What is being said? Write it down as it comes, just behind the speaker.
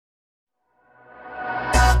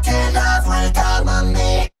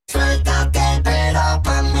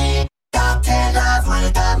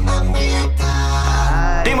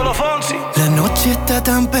noche está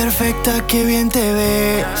tan perfecta, que bien te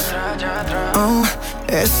ves. Oh,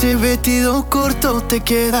 ese vestido corto te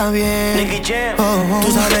queda bien. Oh.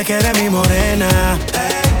 Tú sabes que eres mi morena,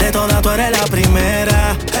 de todas tú eres la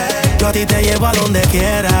primera. Yo a ti te llevo a donde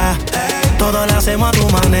quiera, todo lo hacemos a tu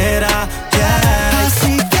manera. Yeah.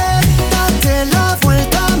 Así que date la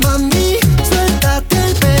vuelta, mami, suéltate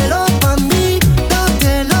el pelo pa' mí.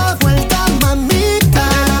 Date la vuelta, mamita.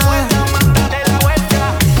 Date la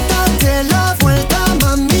vuelta. Date la vuelta,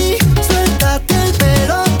 mami, suéltate el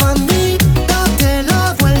pelo pa' mí. Date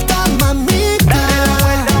la vuelta, mamita.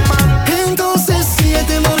 Entonces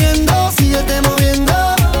síguete moviendo, síguete moviendo.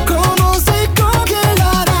 Como se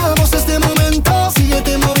congelará este momento,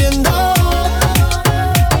 síguete moviendo.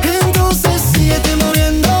 Entonces síguete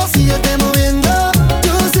moviendo, síguete moviendo.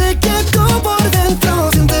 Yo sé que tú por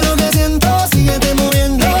dentro sientes lo que siento, síguete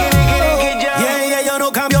moviendo. Yeah, yo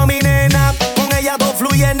no cambio mi nena, con ella todo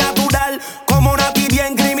fluye natural, como una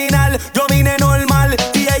bien criminal. Yo vine normal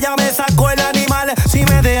y ella me sacó el animal. Si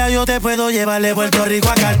me deja yo te puedo llevar de Puerto Rico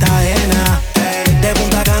a Cartagena, de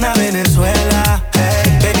Punta Cana a Venezuela.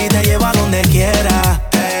 Baby, te llevo a donde quiera,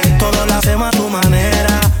 todo lo hacemos a tu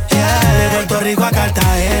manera. Yeah. De Puerto Rico a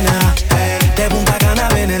Cartagena, de Punta Cana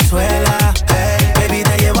a Venezuela. Baby,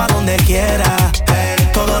 te llevo a donde quiera,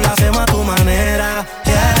 todo lo hacemos a tu manera.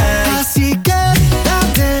 Yeah. Así que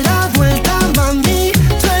date la vuelta, mami,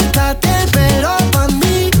 suéltate el pelo pa'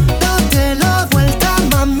 mí. Date la vuelta,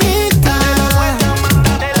 mamita.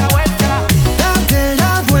 Date la vuelta. Date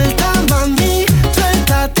la vuelta, mami,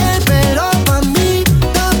 suéltate el pelo pa' mí.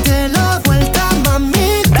 Date la vuelta,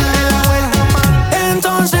 mamita.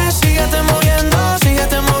 Entonces síguete moviendo,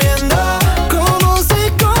 síguete moviendo. Como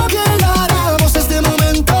se congelará este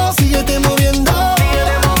momento, síguete moviendo.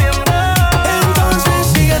 Entonces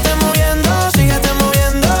síguete moviendo, síguete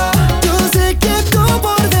moviendo. Yo sé que tú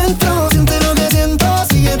por dentro sientes lo que siento,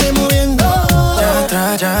 síguete moviendo.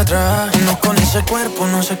 Ya atrás, uno con ese cuerpo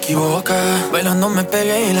no se equivoca. Bailando me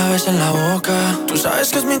pegué y la ves en la boca. Tú sabes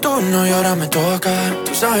que es mi turno y ahora me toca.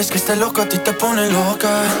 Tú sabes que este loco a ti te pone loca.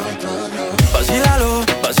 Vacílalo,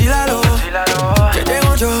 vacílalo, que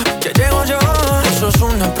llego yo, que llego yo. Tú sos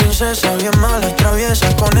una princesa bien mala y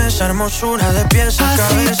traviesa, con esa hermosura de pies a Así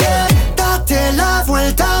cabeza. que date la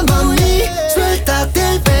vuelta, mami, suéltate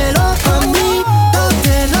el pelo pa' mí.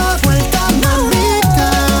 Date la vuelta, mamita.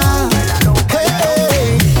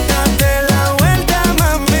 Hey. Date la vuelta,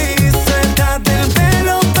 mami, suéltate el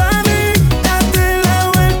pelo pa' mí. Date la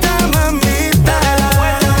vuelta, mamita.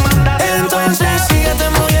 Entonces síguete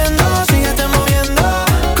moviendo, síguete moviendo.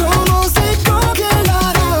 Como se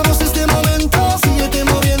congelará este momento, síguete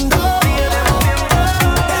moviendo.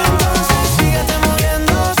 Entonces síguete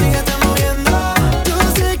moviendo, síguete moviendo. Yo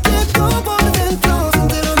sé que tú por dentro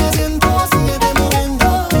sientes lo que siento, síguete moviendo.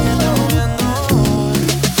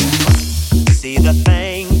 See, the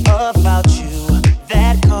thing about you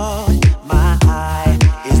that caught my eye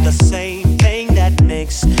is the same thing that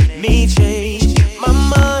makes me change my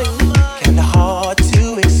mind. Kinda hard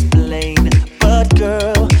to explain, but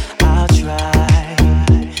girl, I'll try.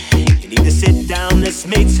 You need to sit down, this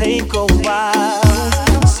may take a while.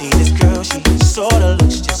 See this girl, she sorta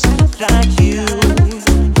looks just like you.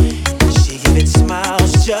 She even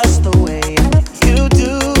smiles just the way you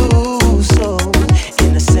do. So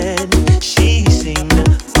innocent she seemed,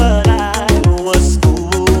 but I was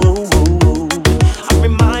fooled. I'm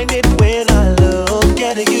reminded when I look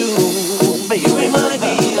at you, but you remind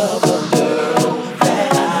me of a girl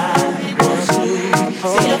that I want to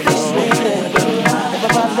see your face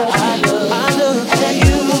whenever I look at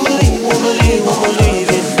you. Won't believe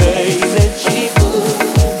it, baby. She put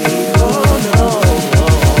me on, no.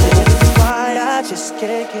 This is why I just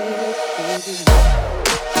can't get it.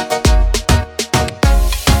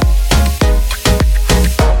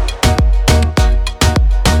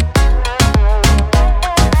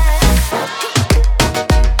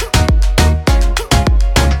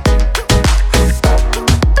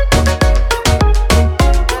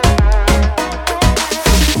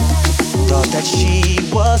 Thought that she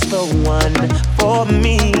was the one for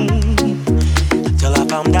me, till I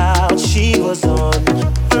found out she was on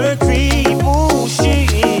her creep. Ooh, she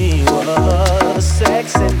was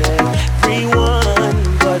sexing everyone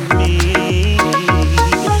but me.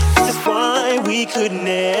 This is why we could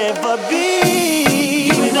never be.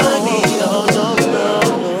 You and I need no, no, no.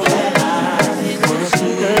 That I want to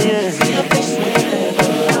see your face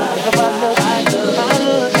whenever I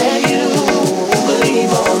look at you.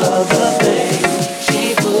 Believe all of the things she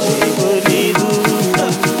put me through.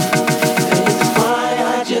 This is why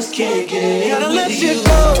I just can't get Gotta with let you you.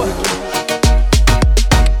 go.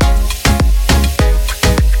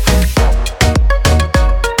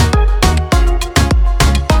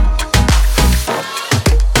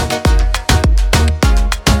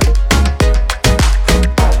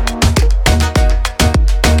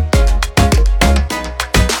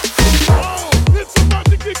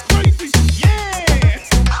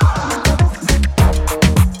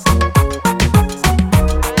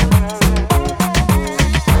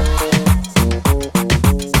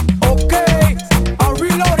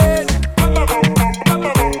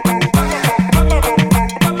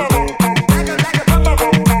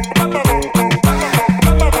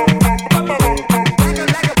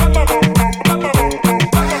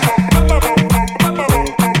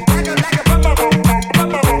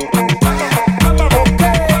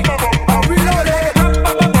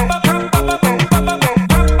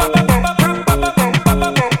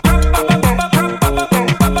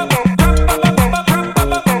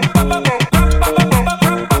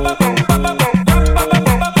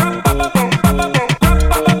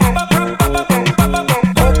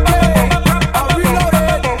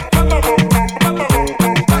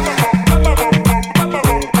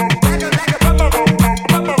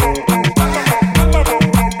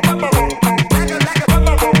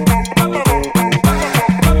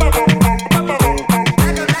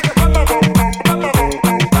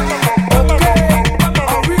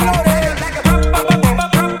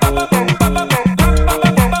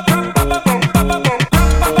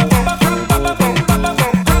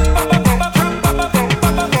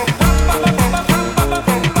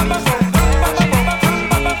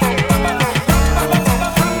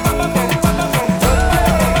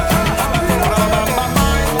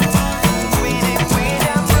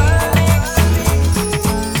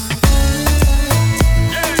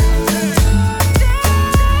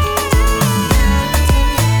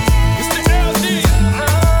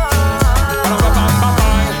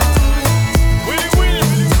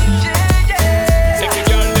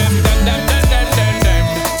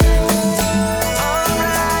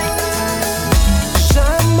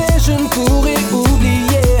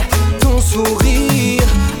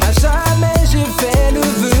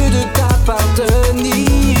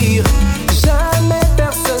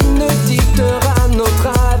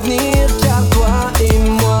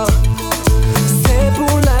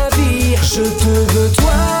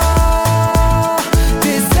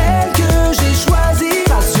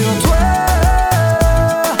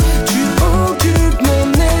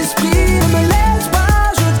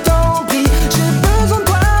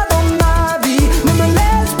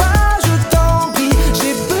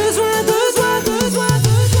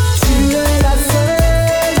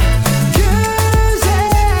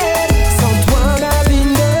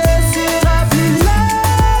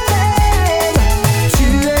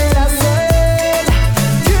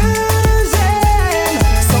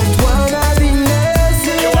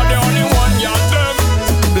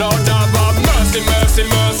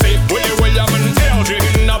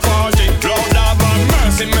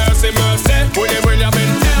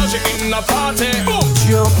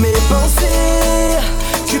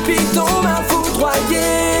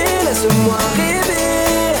 toi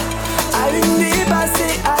rêver à une vie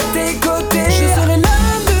passée à tes côtés. Je serai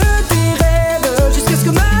l'homme de tes rêves jusqu'à ce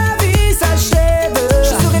que ma vie s'achève. Je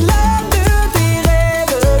serai l'homme de tes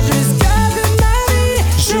rêves jusqu'à que ma vie.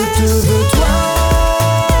 Je te veux toi,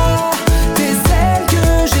 t'es celle que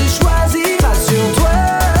j'ai choisie. Rassure-toi,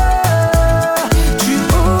 tu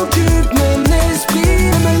occupes mon esprit.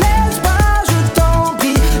 Ne me laisse pas, je t'en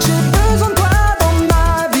prie. J'ai besoin de toi dans ma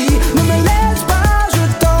vie. Ne me laisse pas, je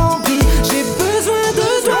t'en prie. J'ai besoin de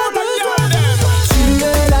toi. Tu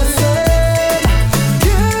es la seule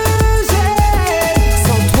que j'aime.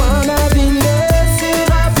 Sans toi ma vie ne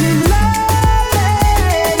sera plus la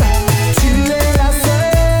même. Tu es la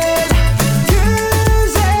seule que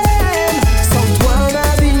j'aime. Sans toi ma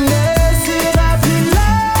vie ne sera plus la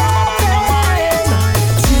même.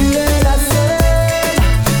 Tu es la seule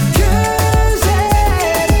que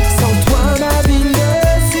j'aime. Sans toi ma vie ne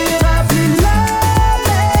sera plus la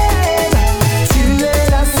même. Tu es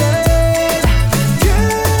la seule que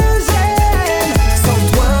j'aime. Sans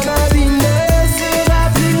toi ma vie ne sera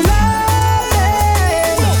plus la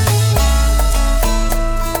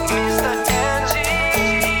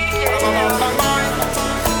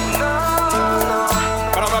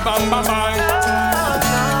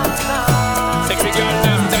Sexy girl,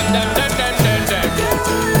 them.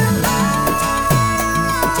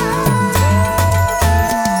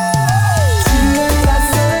 Tu es la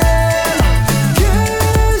seule que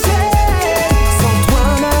j'aime. Sans toi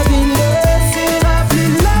ma vie ne sera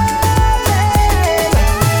plus la même.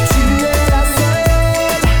 Tu es la seule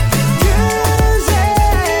que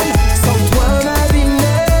j'aime. Sans toi ma vie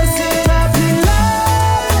ne sera plus la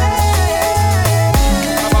même.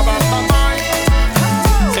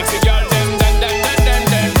 Sexy girl, them.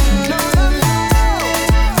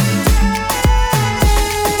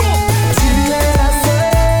 Tu es la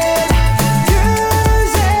seule que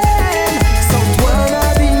j'aime. Sans toi ma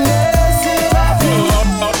vie ne sera plus la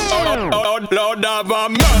même. Lord have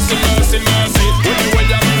mercy, mercy, mercy. When you when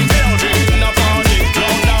your man tells you in a party.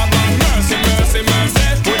 Lord have mercy, mercy, mercy.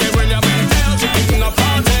 When you when your man tells you in a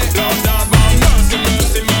party. Lord have mercy,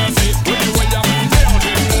 mercy, mercy. When you when your man tells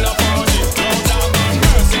you in a party. Lord have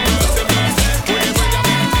mercy, mercy, mercy. When you when your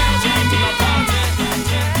man tells you in a party.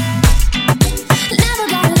 Never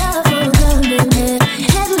got love for a government man.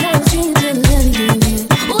 Never got a dream to live again.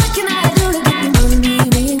 What can I do to get the money?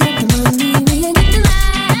 We ain't got the money, we ain't got the money.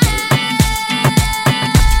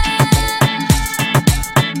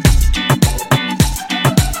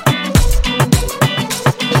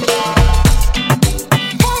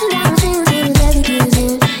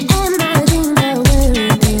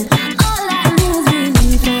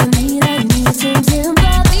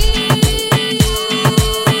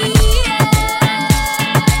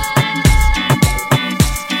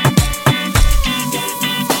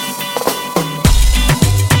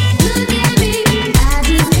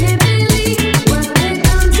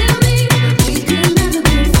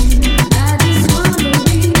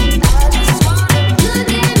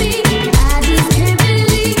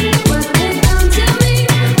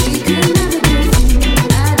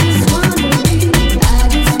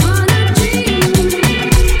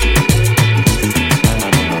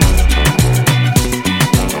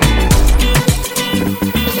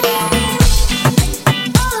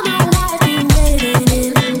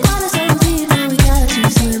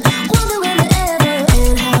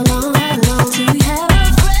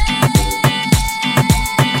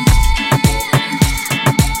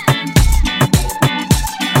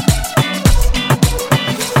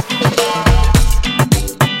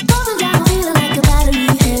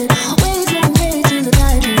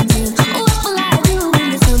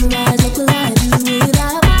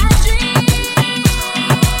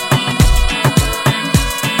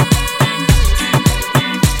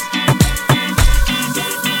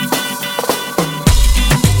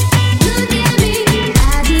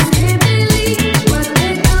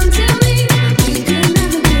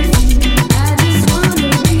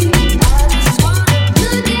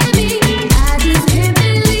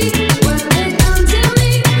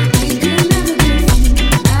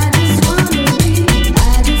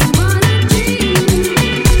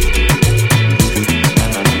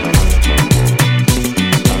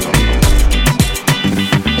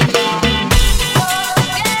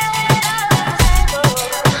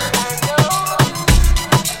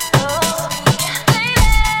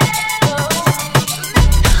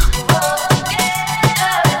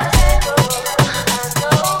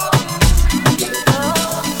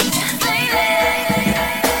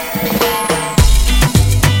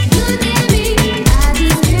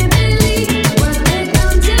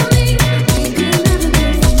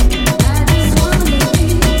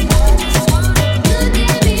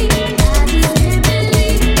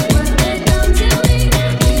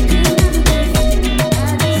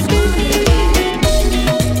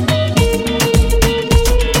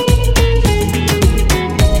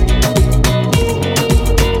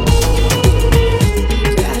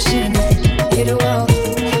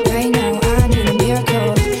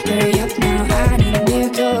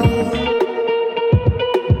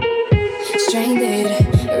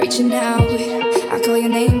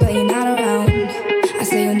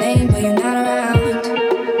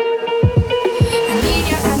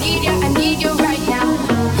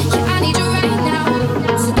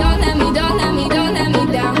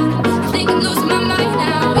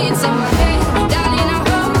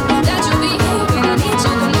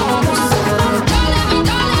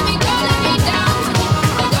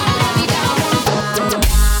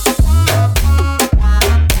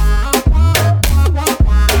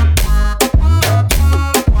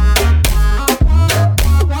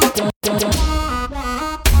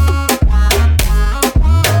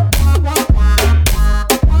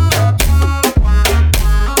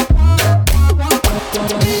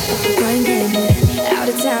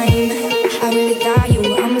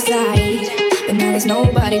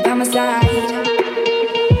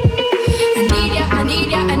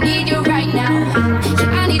 I need you right now. Yeah,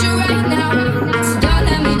 I need you right now. So don't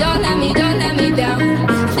let me down. I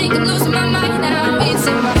think I'm losing my mind now. It's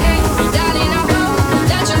in my head, darling. I hope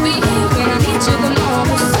that you'll be here when I need you the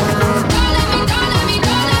most. Don't let me down. Don't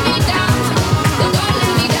let me down.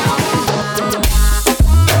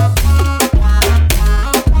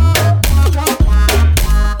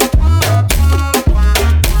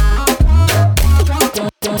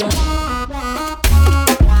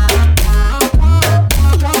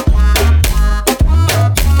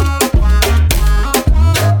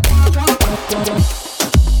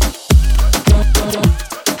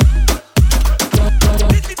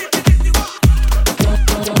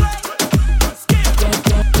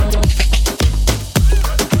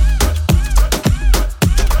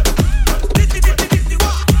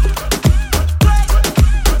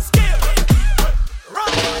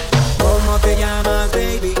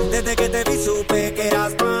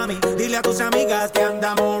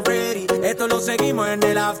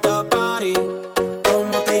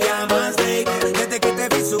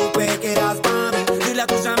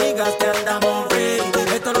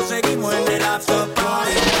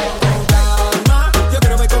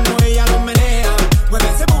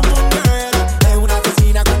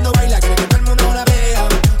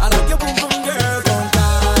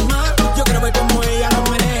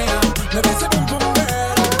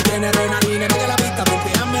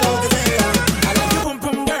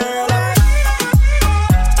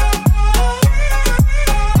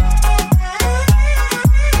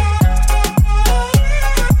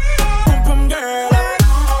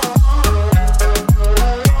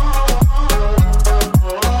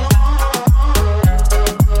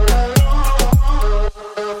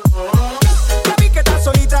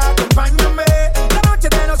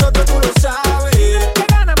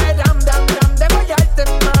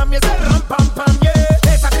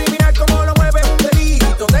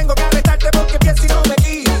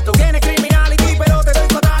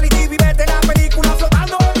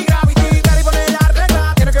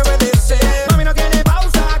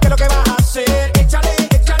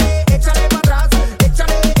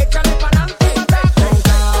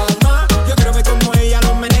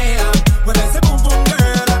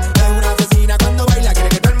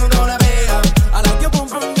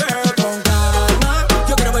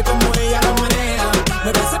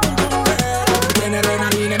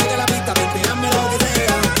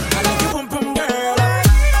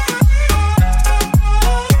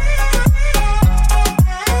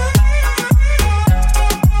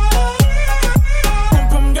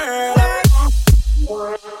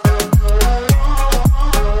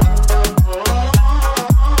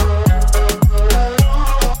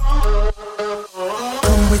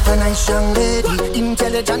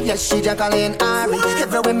 Colleen Ari.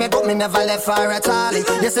 Everywhere me go, me never left for a tally.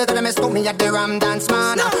 You say that I mistook me at the Ram Dance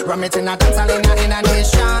Man. Ram it in a dance hall in a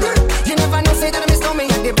nation. You never know, say that I mistook me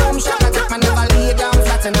at the Boom Shop. I take my never lay down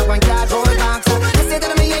flat in a one cardboard box. You say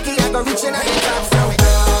that I'm a Yankee, I go reaching out the top. So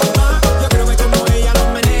yo quiero ver como ella lo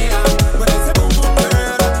menea. Con ese boom boom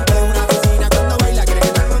girl. Es una asesina cuando baila, quiere que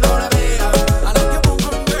todo el mundo la vea. I like your boom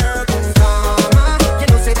boom girl. Con calma. You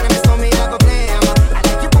know, say that I mistook me, I go blame. I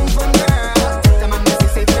like your boom boom girl. The man that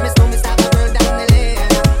say that I mistook me, stop the girl down the lane.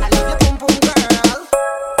 I love your boom boom girl.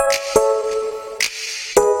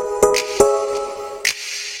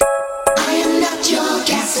 I am not your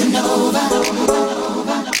Casanova.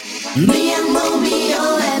 Me and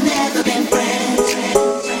Romeo have never been friends.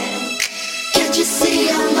 Can't you see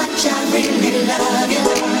how much I really love you?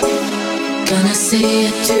 Gonna see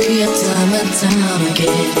it to you time and time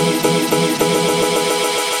again.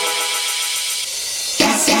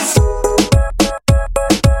 Yes, yes.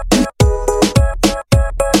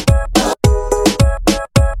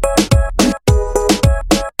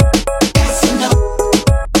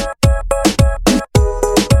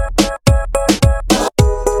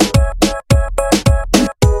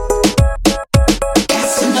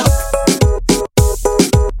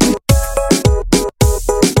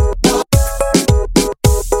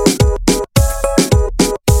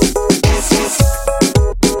 Yes, yes.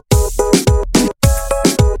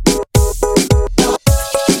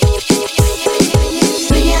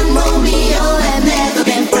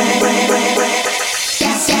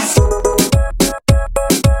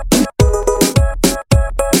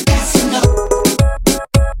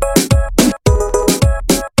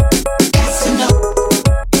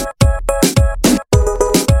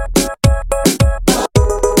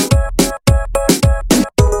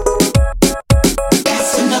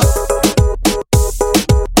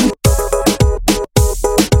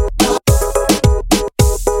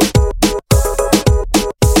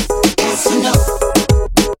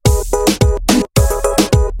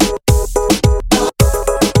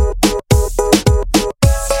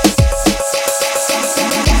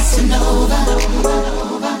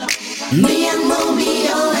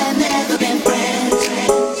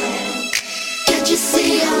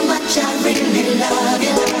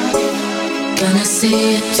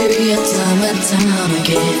 see it to you time and time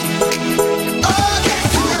again. Oh,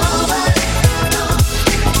 Casanova.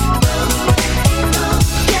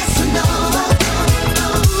 Casanova.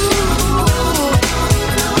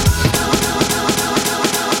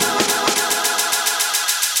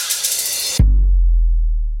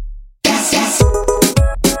 Yes, yes.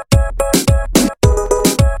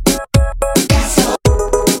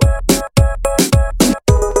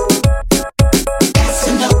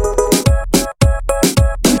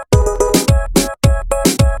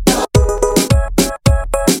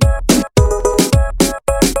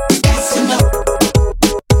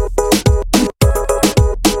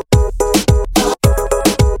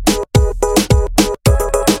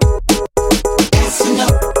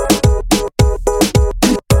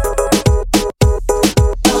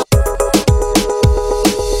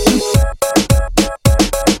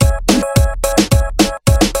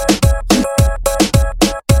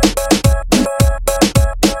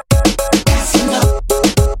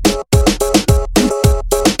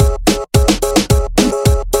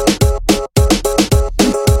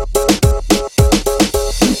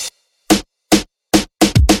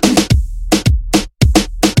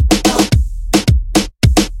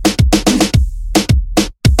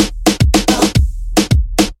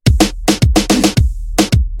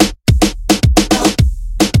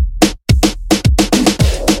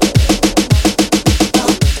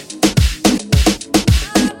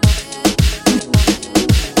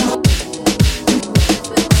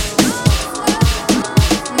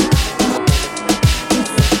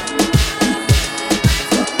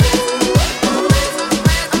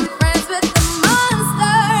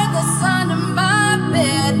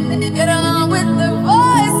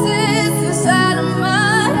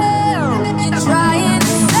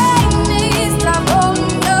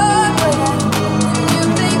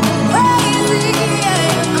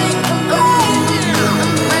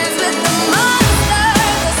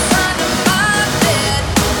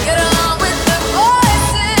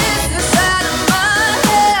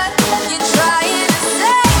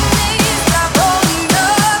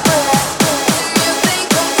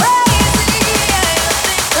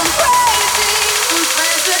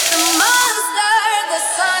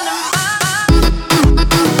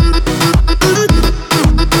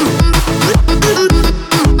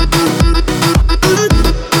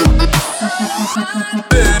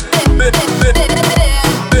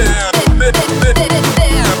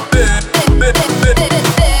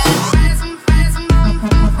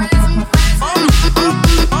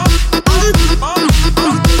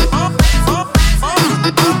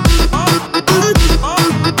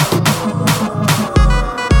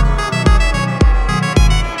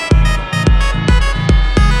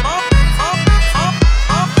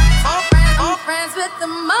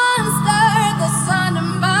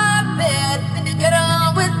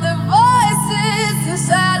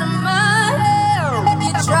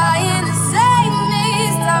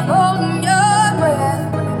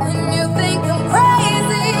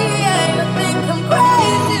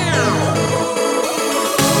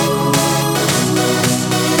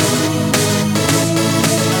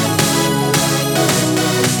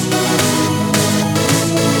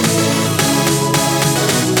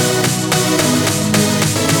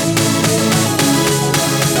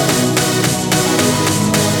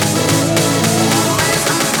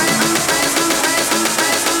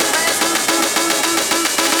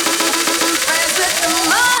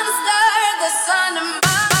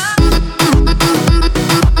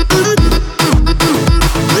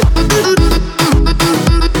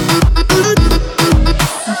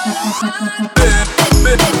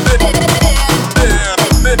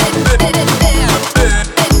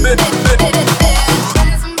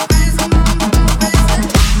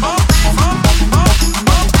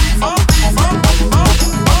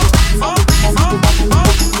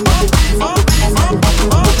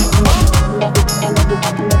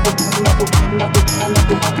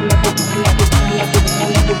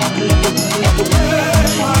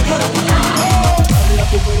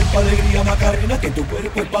 Macaerena, que tu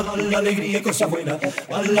cuerpo es para dar la alegría y cosas buenas.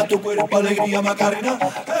 Bala tu cuerpo, alegría, Macaerena,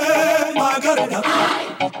 Macaerena.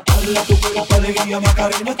 Bala tu cuerpo, alegría,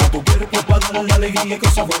 Macaerena, que tu cuerpo es para dar la alegría y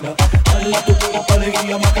cosas buenas. Bala tu cuerpo,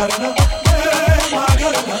 alegría, Macaerena,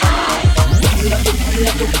 Macaerena.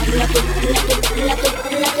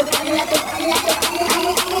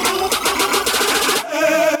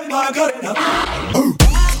 Macaerena.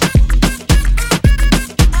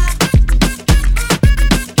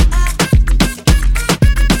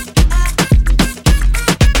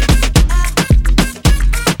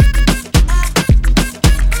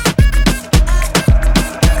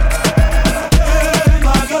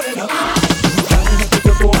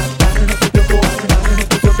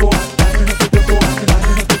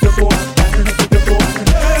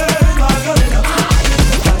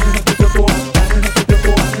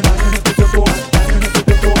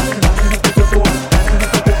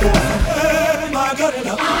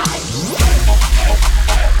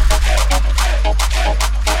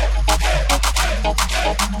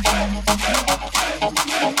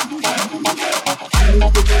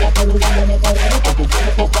 tu cuerpo alegría Macarena, que tu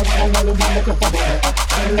cuerpo pa' dar la alegría que está buena.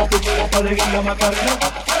 Baila tu cuerpo alegría Macarena,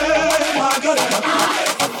 Macarena.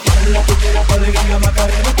 Baila tu cuerpo alegría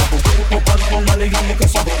Macarena, que tu cuerpo pa' dar la alegría que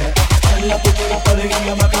está buena. Baila tu cuerpo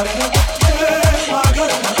alegría Macarena,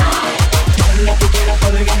 Macarena. Baila tu cuerpo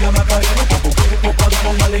alegría Macarena, que tu cuerpo pa'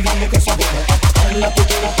 dar la alegría que está buena. Baila tu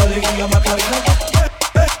cuerpo alegría Macarena.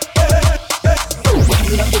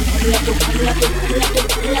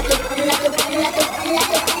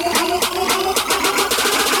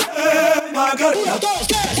 Macarena.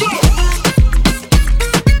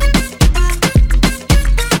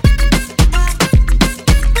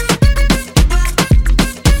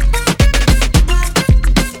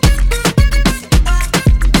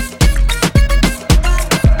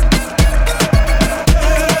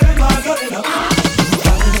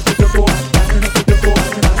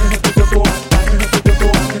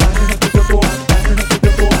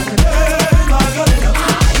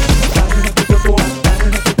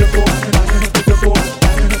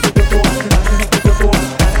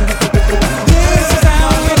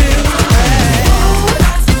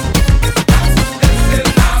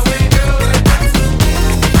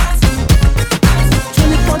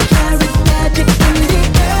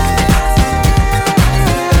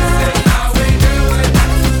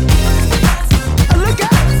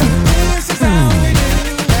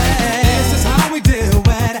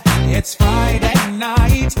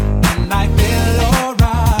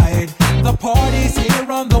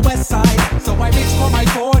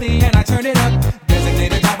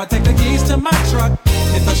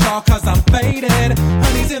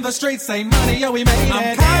 Say money, yo, we made it.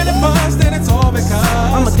 I'm kinda buzzed and it's all because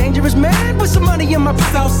I'm a dangerous man with some money in my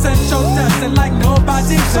South Central dancing like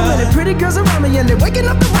nobody does. So many pretty girls around me and they're waking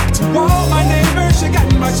up the rock to all my neighbors, you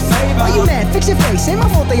got much flavor. Why you mad? Fix your face, ain't my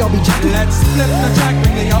fault they all be jumping. Let's flip the track,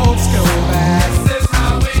 bring the old school back. This is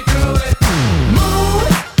how we do it. Moom.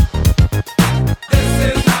 This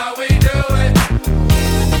is how we do it.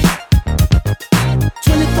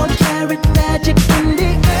 24 karat magic in the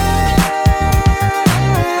air.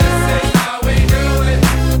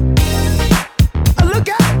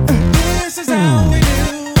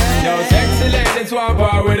 Want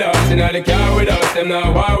war with us, inna the car with us, them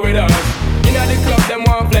not war with us. Inna the club, them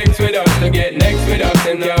want flex with us, to get next with us,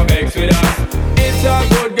 them can't vex with us. It's a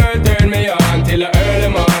good girl, turn me on till I earn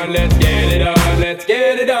them on. Let's get it on, let's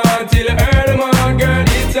get it on till I earn them on, girl.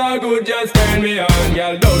 It's all good, just turn me on,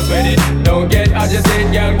 girl. Don't sweat it, don't get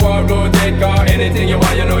agitated, girl. Go and rotate, cause anything you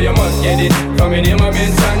want, you know you must get it. From in my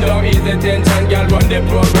mention, don't ease the tension, girl. Run the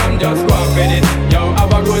program, just go and fit it. Yo,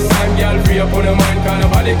 have a good time, girl. Free up on the mind, cause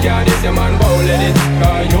nobody care. This your man, won't let it.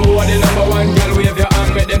 Cause you are the number one, girl. Wave your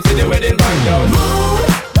hand, make them see the wedding band down.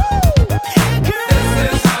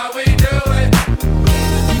 This is how we do it.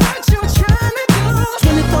 What you trying to do?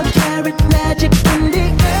 24 karat magic in the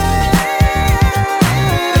air.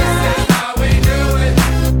 This is how we do it.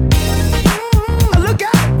 Look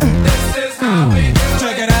out. This is how we do it.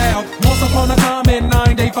 Check it out. Once upon a time in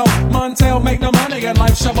 94, Montel make no money and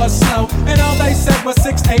life show was slow. And all they said was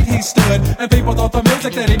 6'8" he stood. And people thought the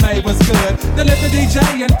music that he made was good. They lived the DJ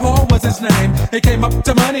and Paul was his name. He came up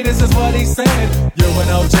to money, this is what he said. You and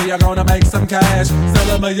OG are gonna make some cash. Sell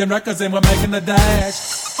 1 million records and we're making the dash.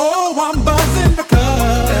 Oh, I'm buzzing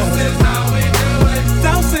because This is how we do it.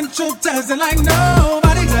 South Central does it like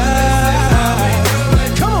nobody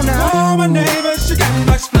does. Come on now. Oh, my neighbors, you got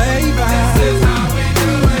much flavor. This is how we do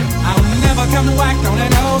it. I'll never come whack on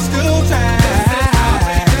an old school track.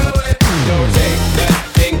 Yo, take that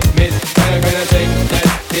thing, miss. Gonna take that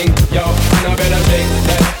thing, yo. And I better take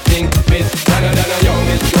that thing, miss. Donna, yo,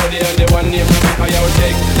 miss. Jody and the one named Rebecca, yo.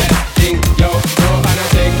 Take that thing, yo. No, and I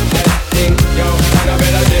take that thing, yo. And I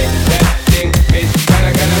better take that thing, miss. Gonna,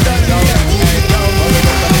 yo. Hey, yo,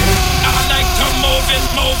 I like to move it,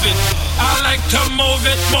 move it. I like to move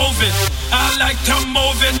it, move it. I like to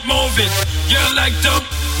move it, move it. You like to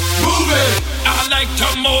move it. I like to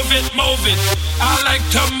move it, move it. I like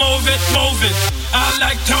to move it, move it. I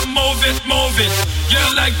like to move it, move it. You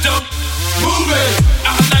like to move it.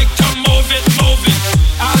 I like to move it, move it.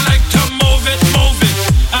 I like to move it, move it.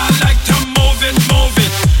 I like to move it, move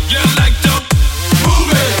it. You like to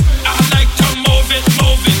move it. I like to move it,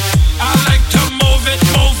 move it. I like to move it,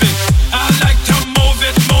 move it. I like to move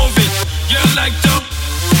it, move it. You like to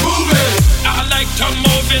move it. I like to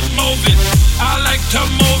move it, move it. I like to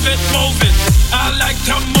move it, move it. I like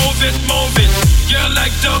to move it, move it. You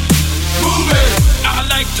like to move it. I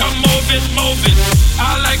like to move it, move it.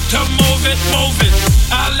 I like to move it, move it.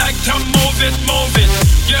 I like to move it, move it.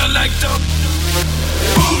 You like to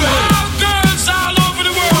move it. All girls all over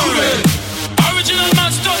the world. Original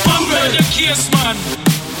man stuff, I'm ready to case, man.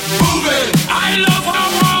 Move it. I love how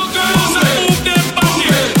all girls move their body.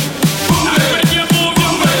 And when you move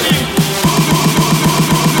your body,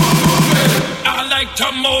 I like to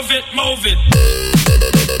move it, move it.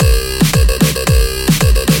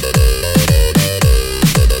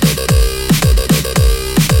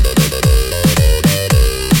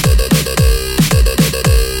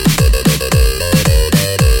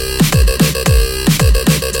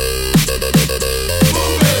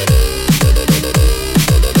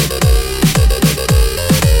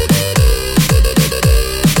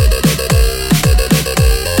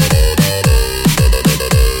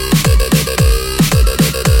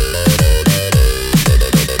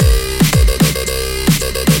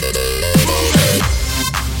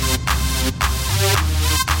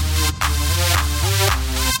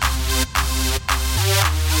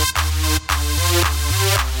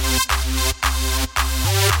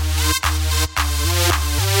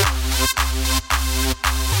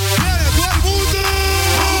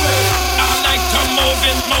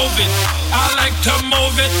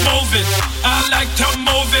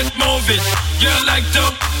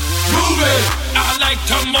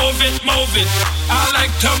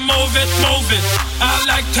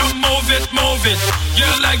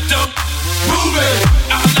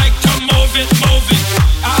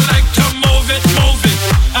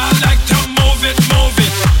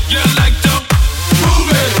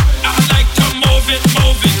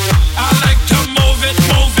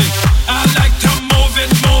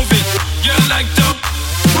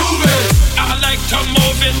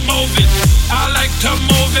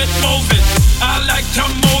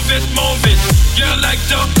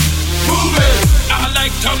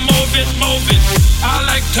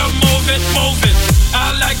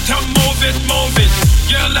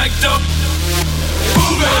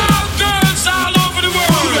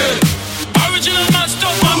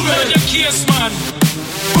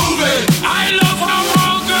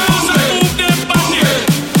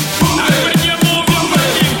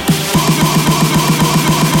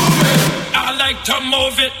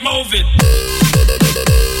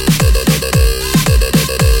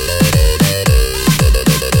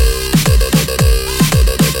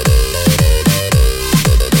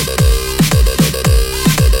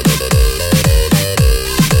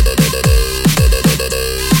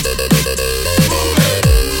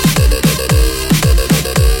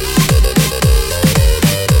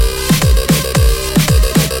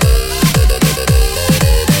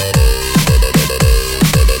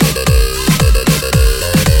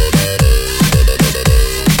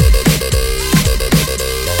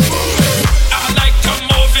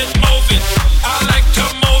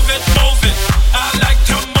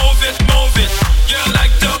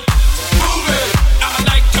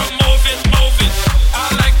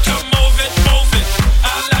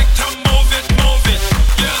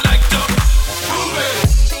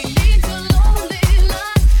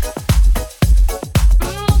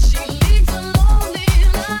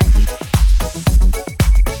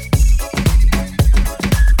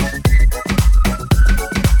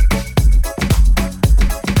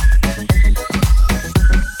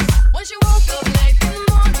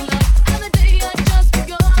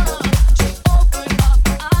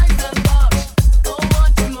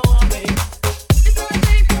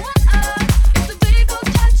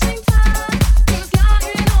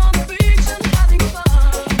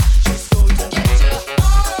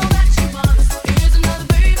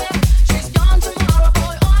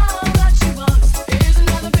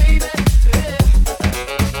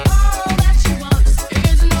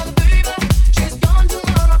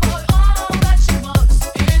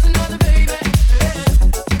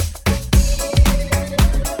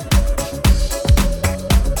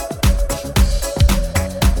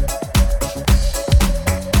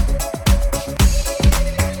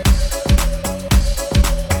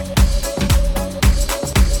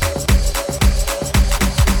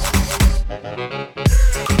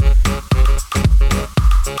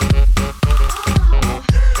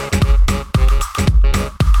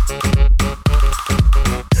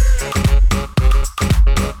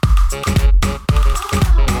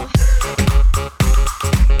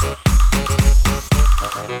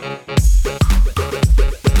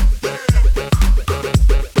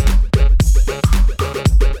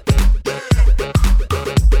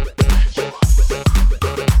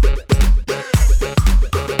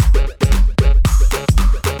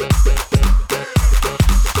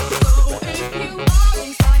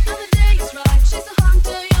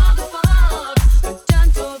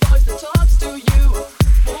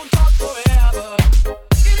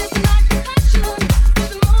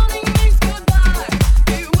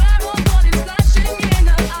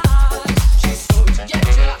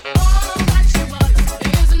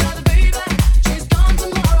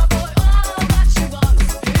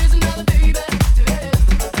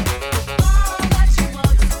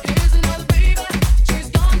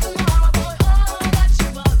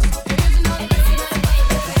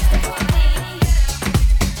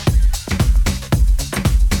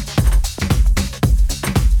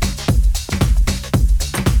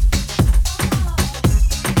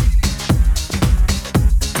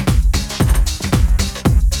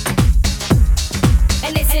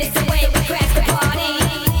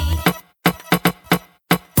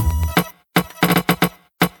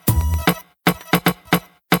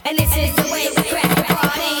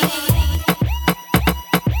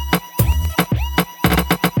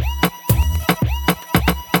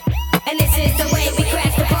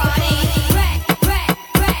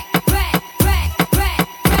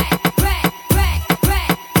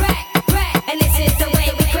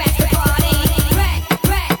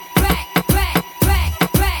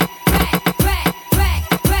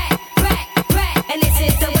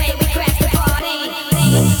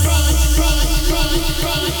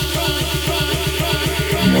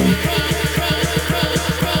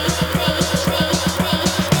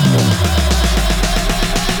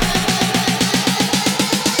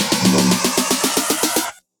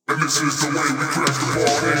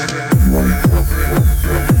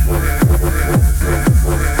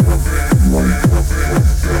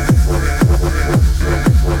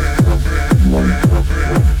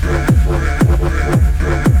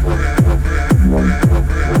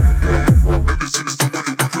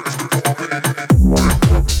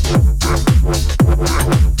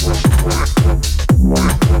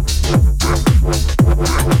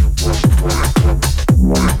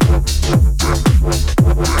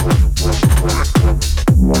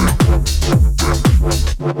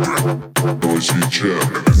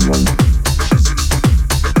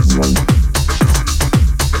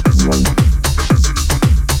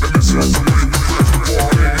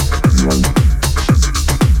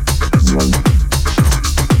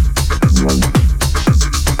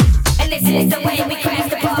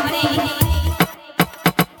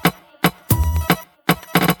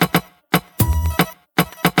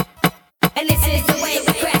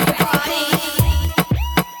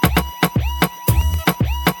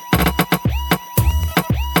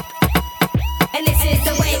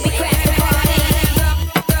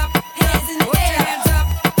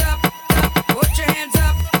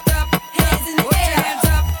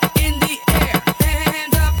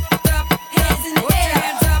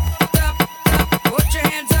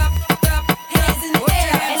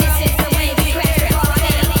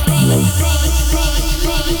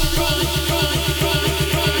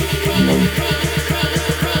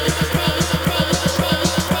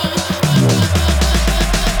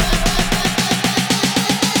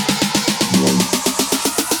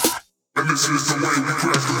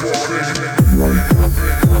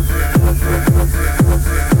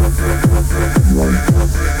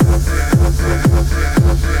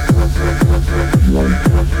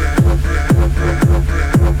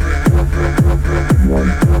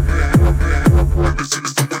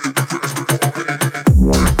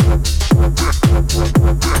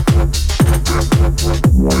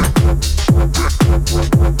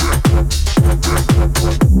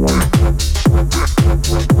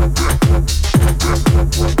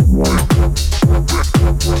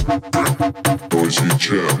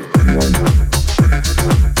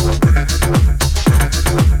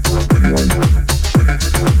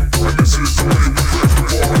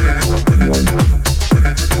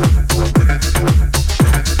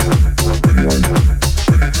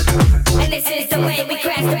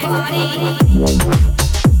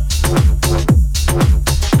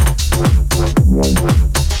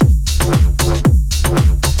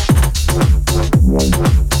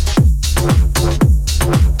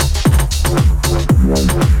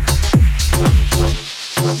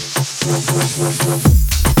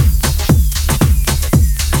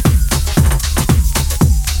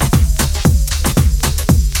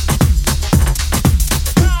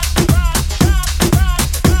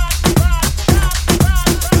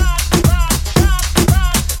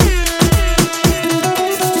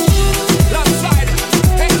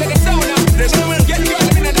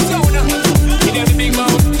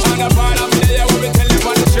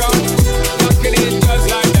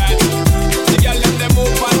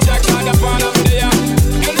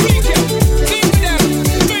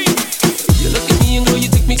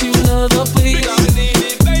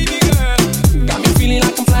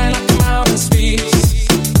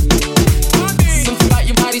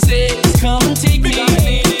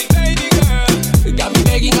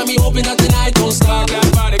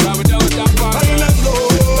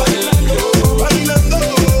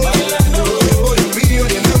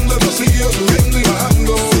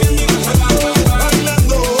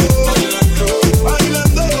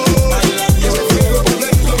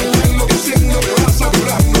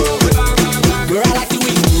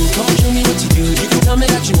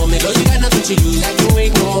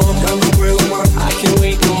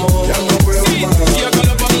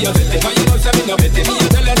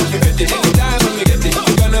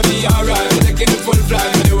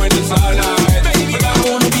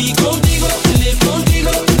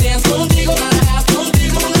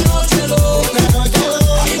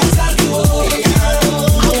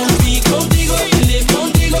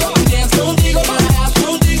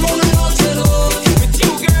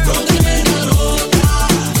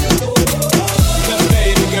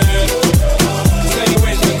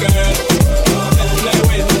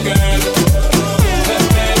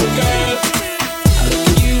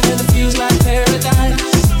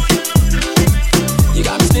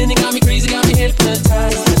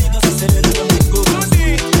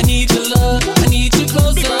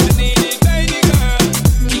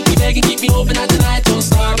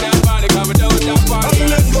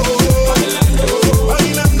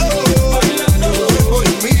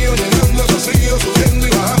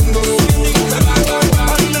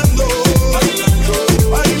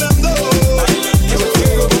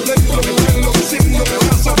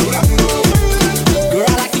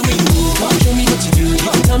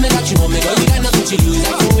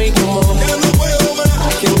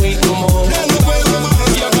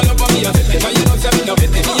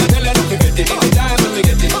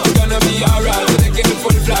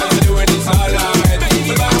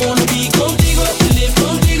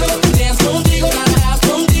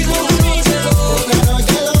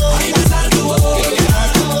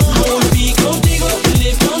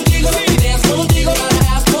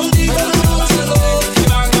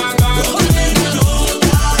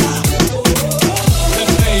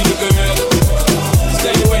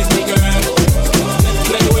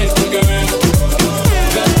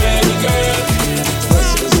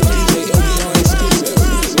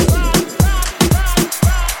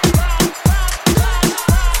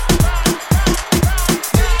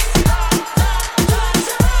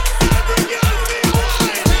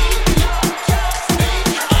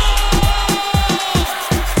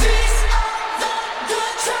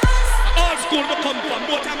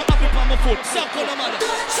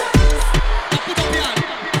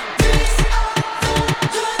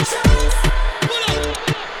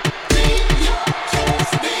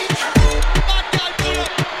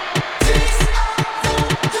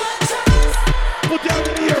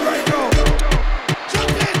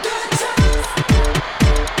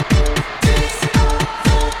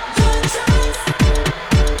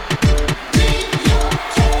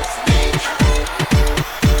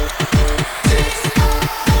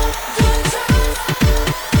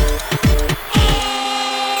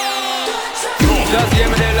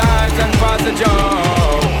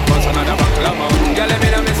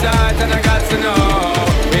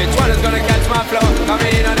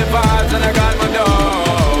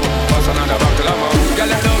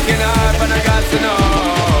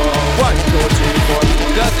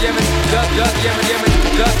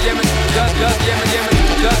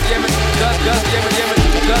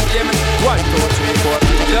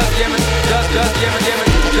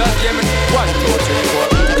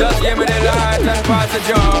 Just give me the light and pass the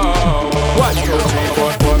job. 1, 2, 3,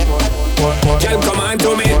 4. Girl, come on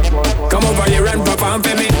to me. Come over here and perform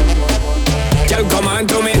for me. Girl, come on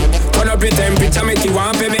to me. Turn up your temperature, make you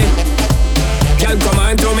want for me. Girl, come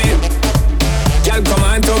on to me. Girl, come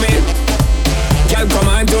on to me. Girl, come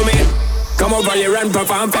on to me. Come over here and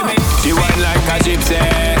perform for me. She whine like a gypsy.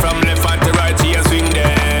 From left hand to right, she a swing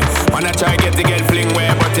there. Wanna try get fling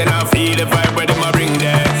where, but you not feel the vibe where them a bring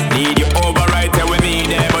there. Need you over right there with me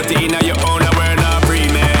there, but in your own we're not free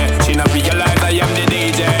man. She not realize I am the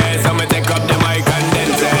DJ, so me take up the mic and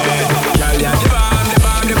then say, girl, yeah, the bomb, the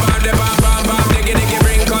bomb, the bomb, the bomb, bomb, bomb, diggy, diggy,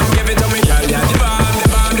 bring, come give it to me, girl, yeah, the bomb, the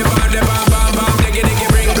bomb, the bomb, the bomb, bomb, bomb, diggy, diggy,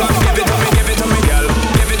 bring, come give it to me, girl,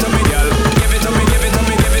 give it to me, girl, give it to me, give it to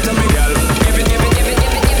me, give it to me, girl, give it, give it, give it,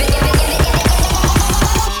 give it, give it, give it, give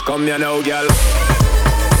it. Come here now, girl.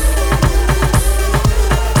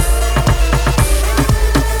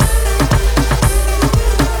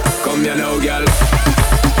 You know, girl.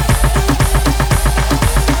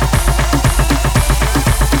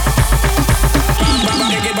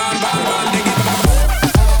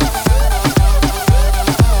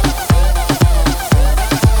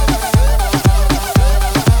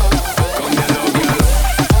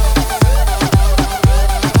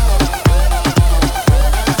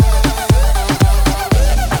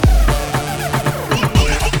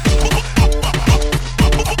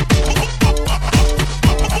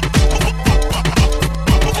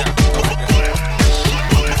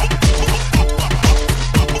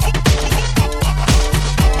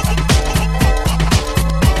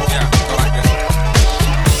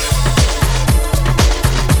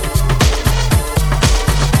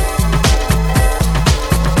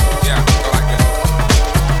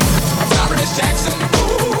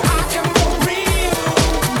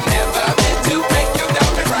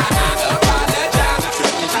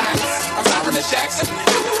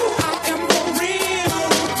 Jackson.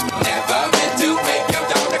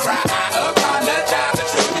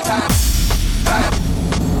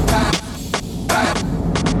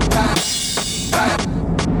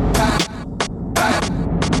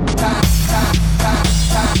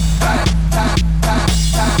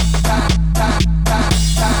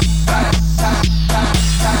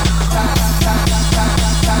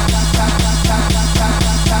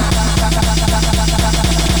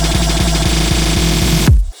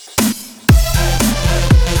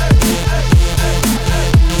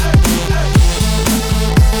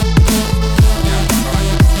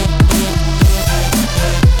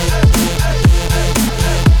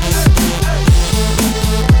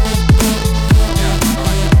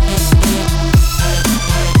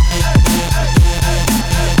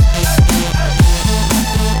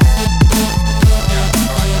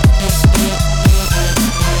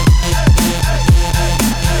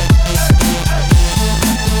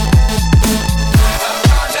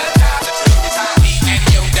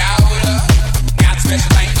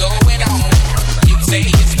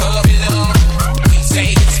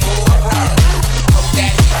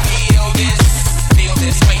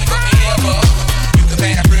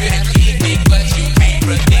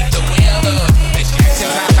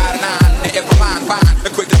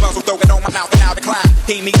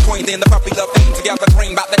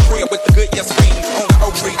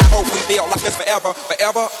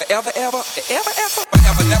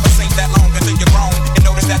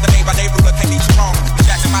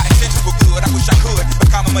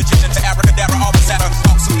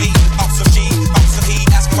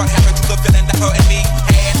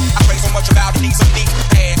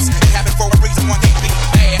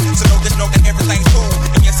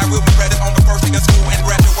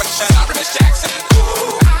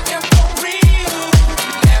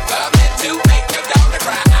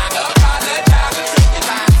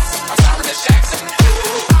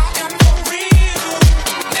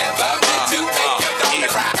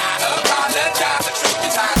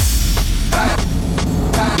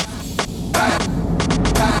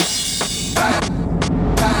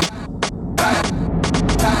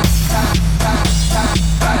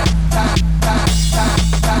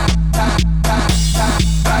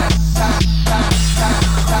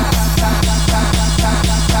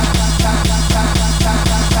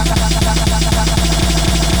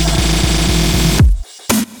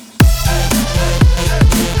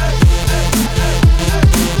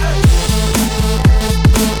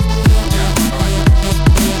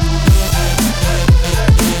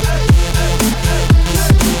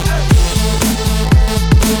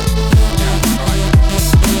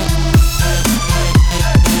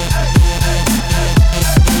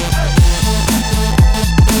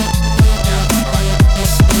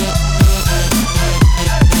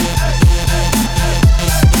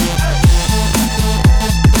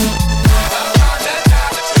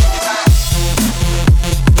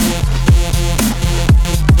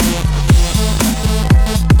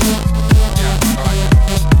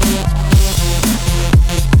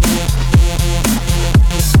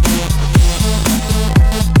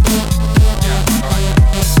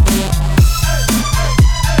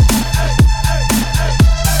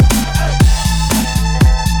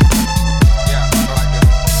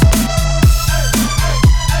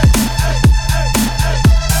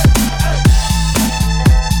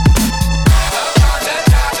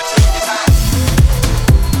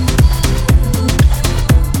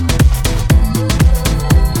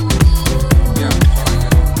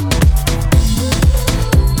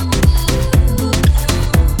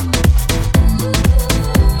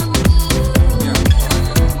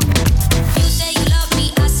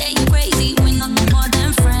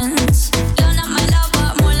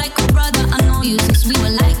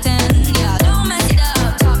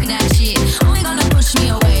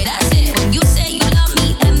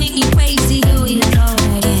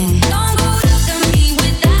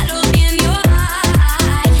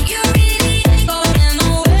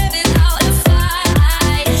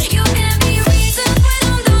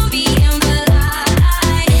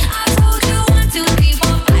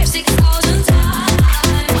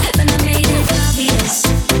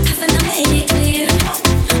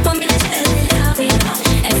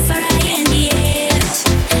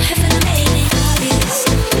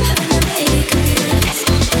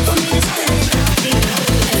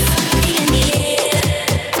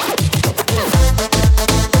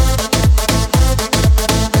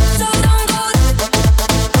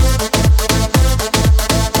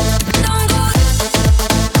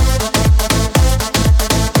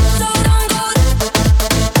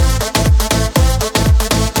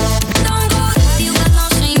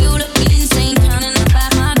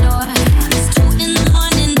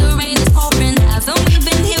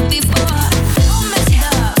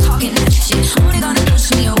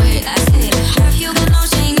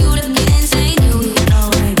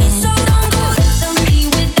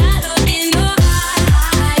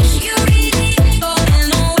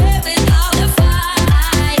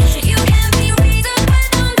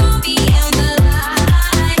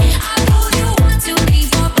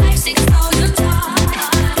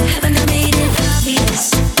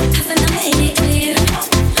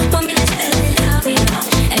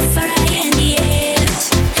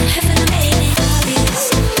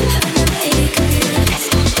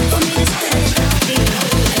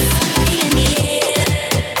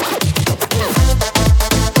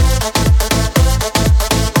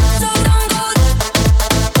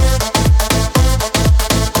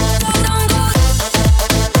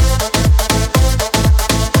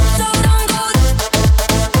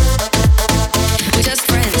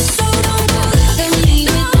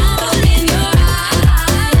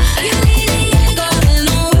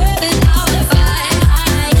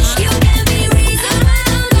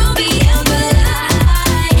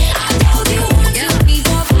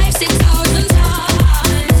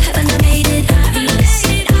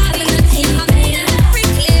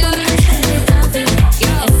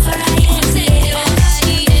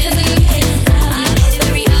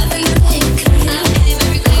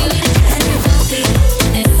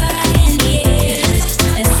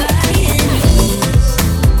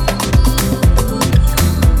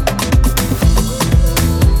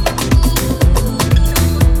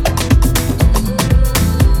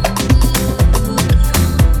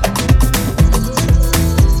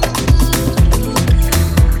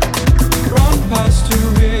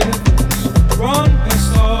 run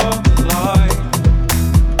past all the light.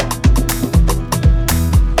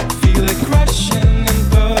 Feel it crashing and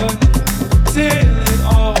burn till it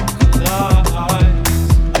all collides.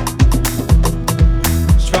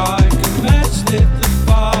 Strike a match, lit the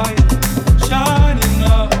fire, shining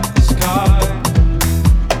up the sky.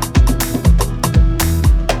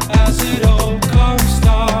 As it all comes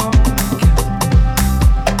down,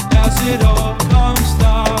 as it all comes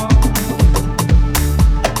down,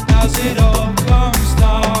 as it all comes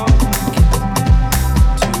down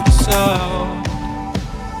to the sound.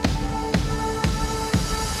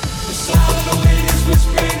 The sound of the wind is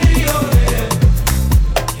whispering in your ear.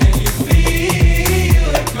 Can you feel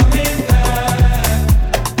it coming back?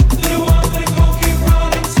 To the one that gon' keep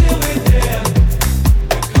running till we're there.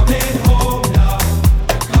 We're coming home now.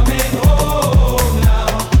 We're coming home now.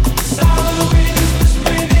 The sound of the wind is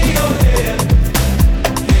whispering in your ear.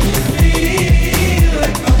 Can you feel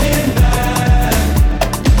it coming back?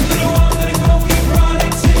 To the one that gon' keep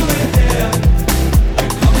running till we're there.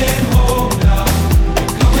 We're coming home now.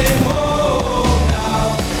 We're coming home now.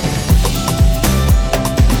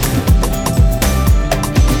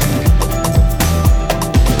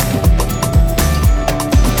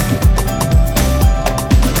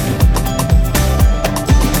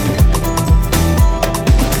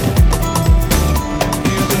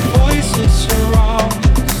 Hear the voices surround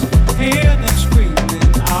us, hear them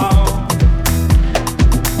screaming out.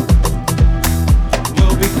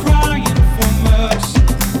 We'll be crying for mercy,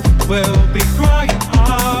 we'll be crying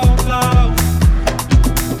out loud.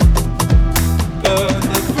 Burn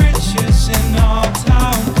the bridges in our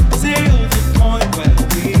town till the point where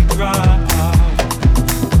we dry out.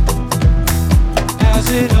 As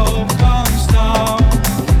it all comes down,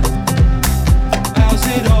 as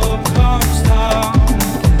it all comes down,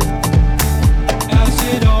 as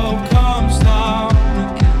it all comes down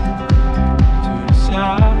to the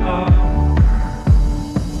sound.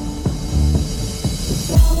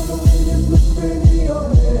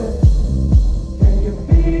 Can you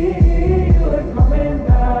feel it coming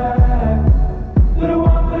back? To the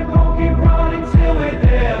one that gon' keep running till we're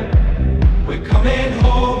there. We're coming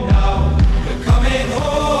home now. We're coming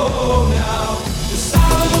home now. The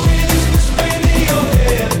sound of the wind is whispering in your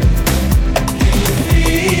ear. Can you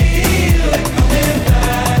feel it coming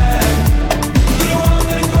back? To the one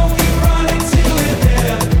that gon' keep running till we're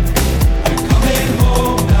there. We're coming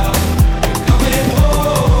home now. We're coming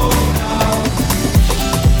home now.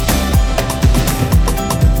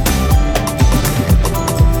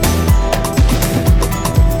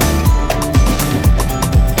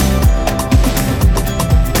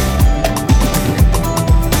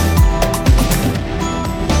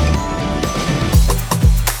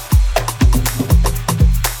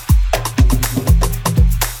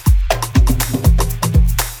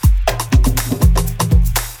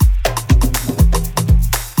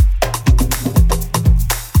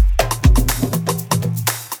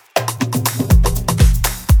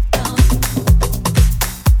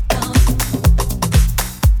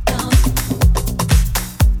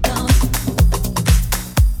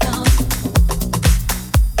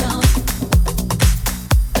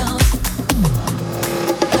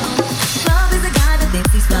 Love is a guy that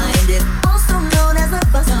thinks he's flying this, also known as a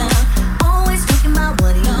buster. Always talking about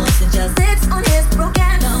what he wants and just sits on his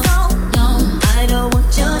broken soul. No, I don't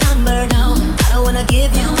want your number. No, I don't wanna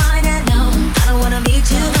give you mine. And no, I don't wanna meet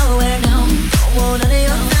you nowhere. No, don't want none of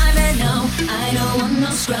your time. And no, I don't want no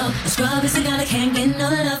scrub. A scrub is a guy that can't get no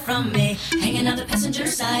love from me. Hanging out the passenger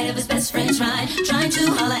side of his best friend's ride, trying to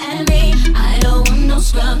holler at me. I don't want no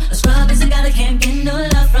scrub. A scrub is a guy that can't get no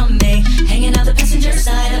love from me. Hanging out the passenger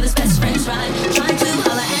side of his best friend's ride, trying to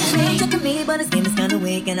holler at me. Look at me, but his game is kinda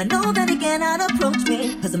weak, and I know that he cannot approach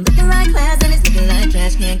me. Cause I'm looking like class and he's looking like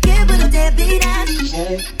trash. Can't get with a deadbeat ass.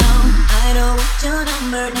 No, I don't want your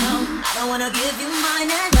number. No, I don't wanna give you mine.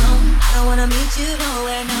 And no, I don't wanna meet you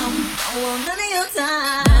nowhere. No, don't want none of your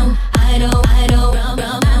time. No, I don't, no,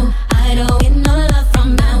 I don't get no love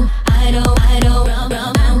from now. I don't, no,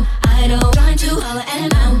 I don't trying to holler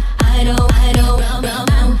at now. I don't, no,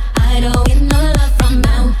 I don't get no love from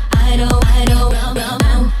now. I don't, no,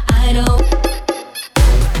 I don't.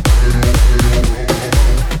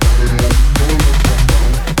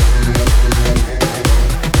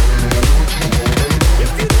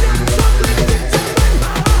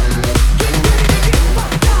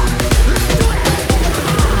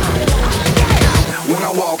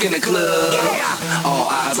 in the club, all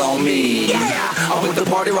eyes on me. I'm with the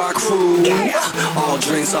party rock crew, all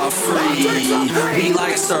drinks are free. We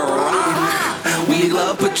like Ciroc, we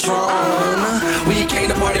love Patron, we came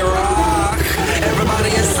to party rock. Everybody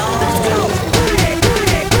is on.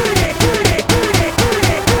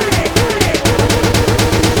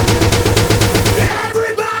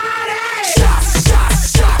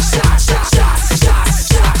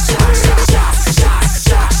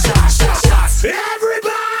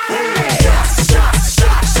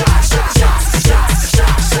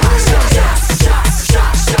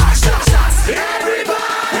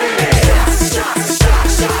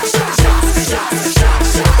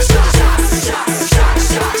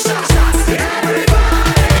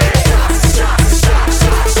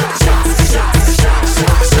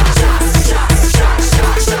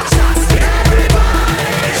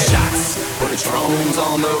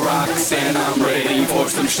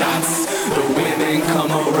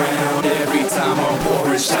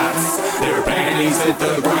 shots. Their panties hit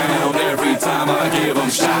the ground every time I give them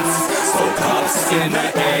shots. So cups in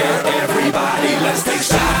the air, everybody, let's take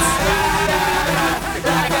shots.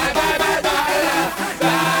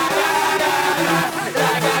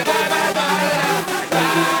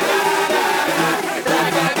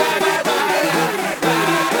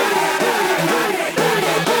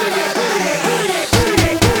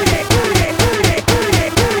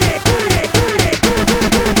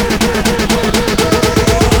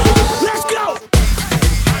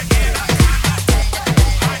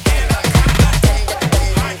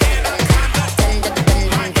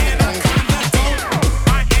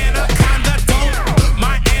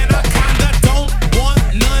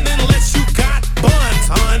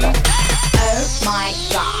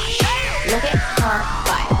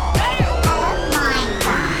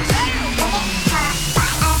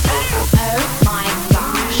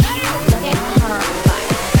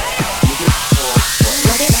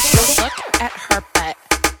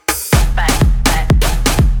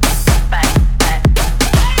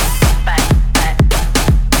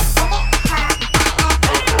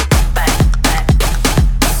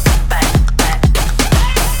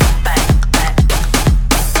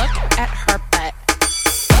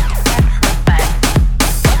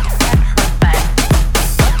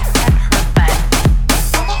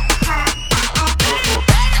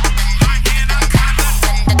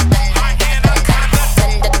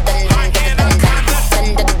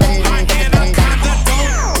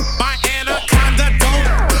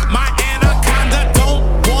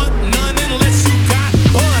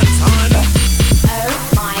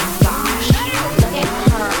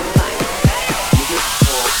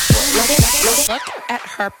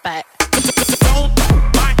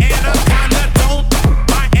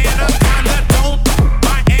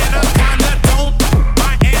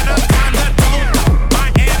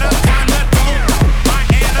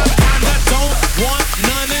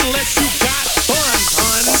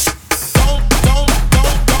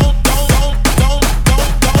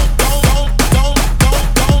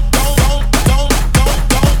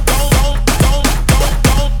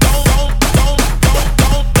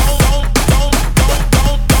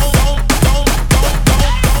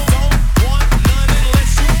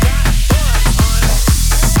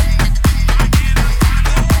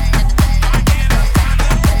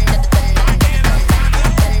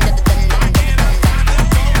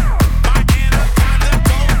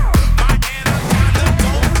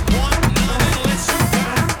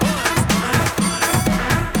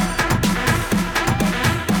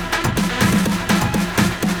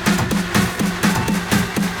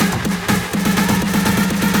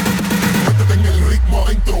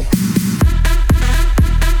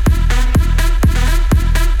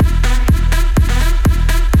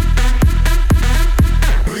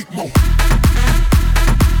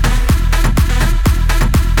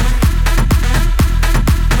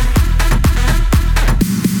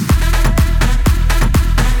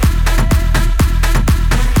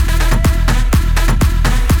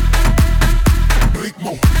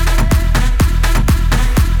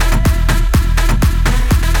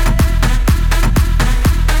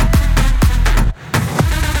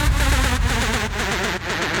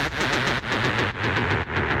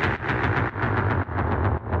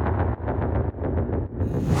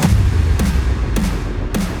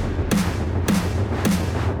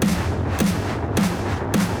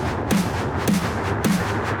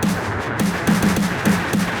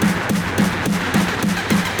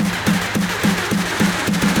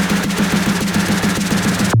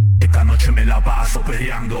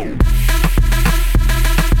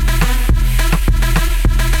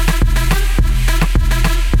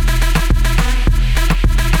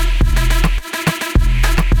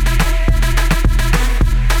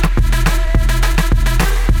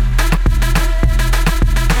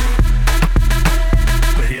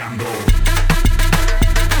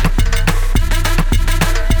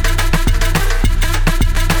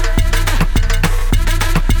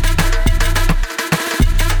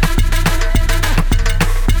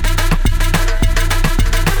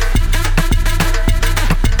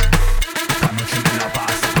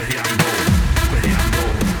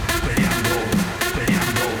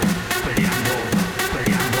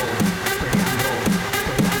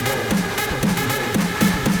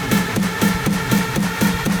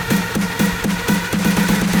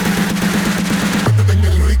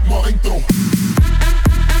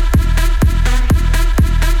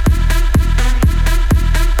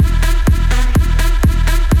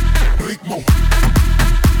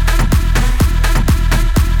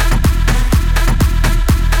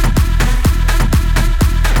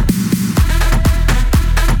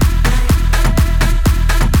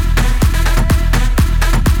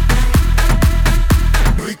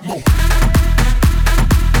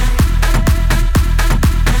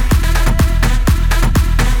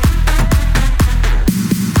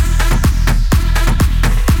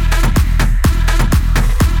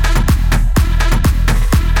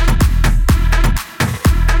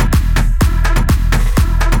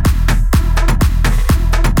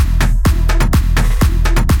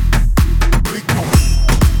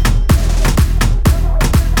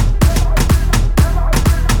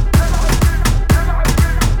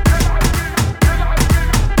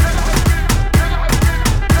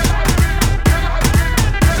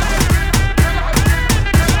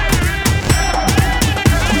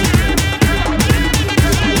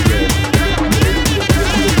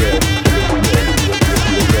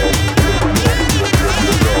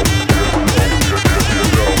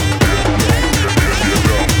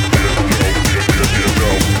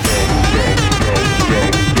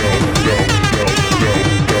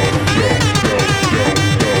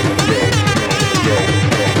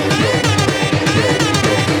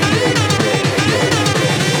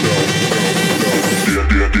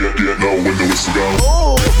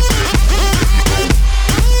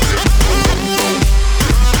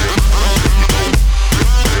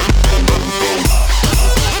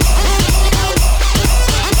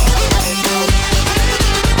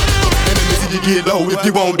 if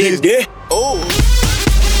you want this. Yeah. Oh.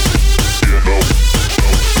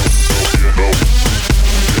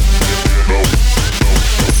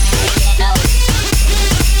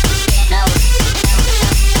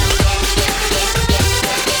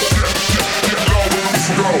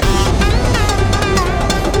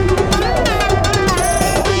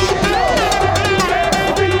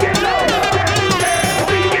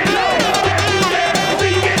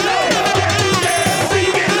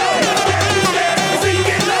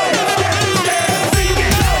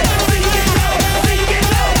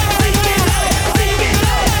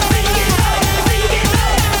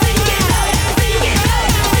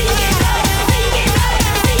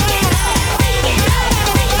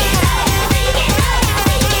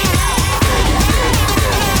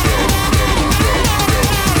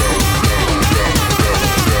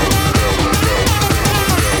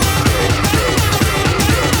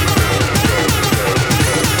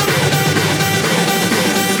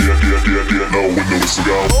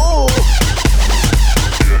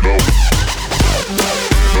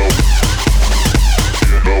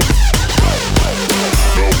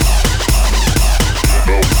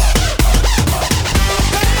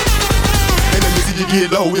 Get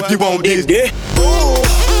low if you want this. Yeah.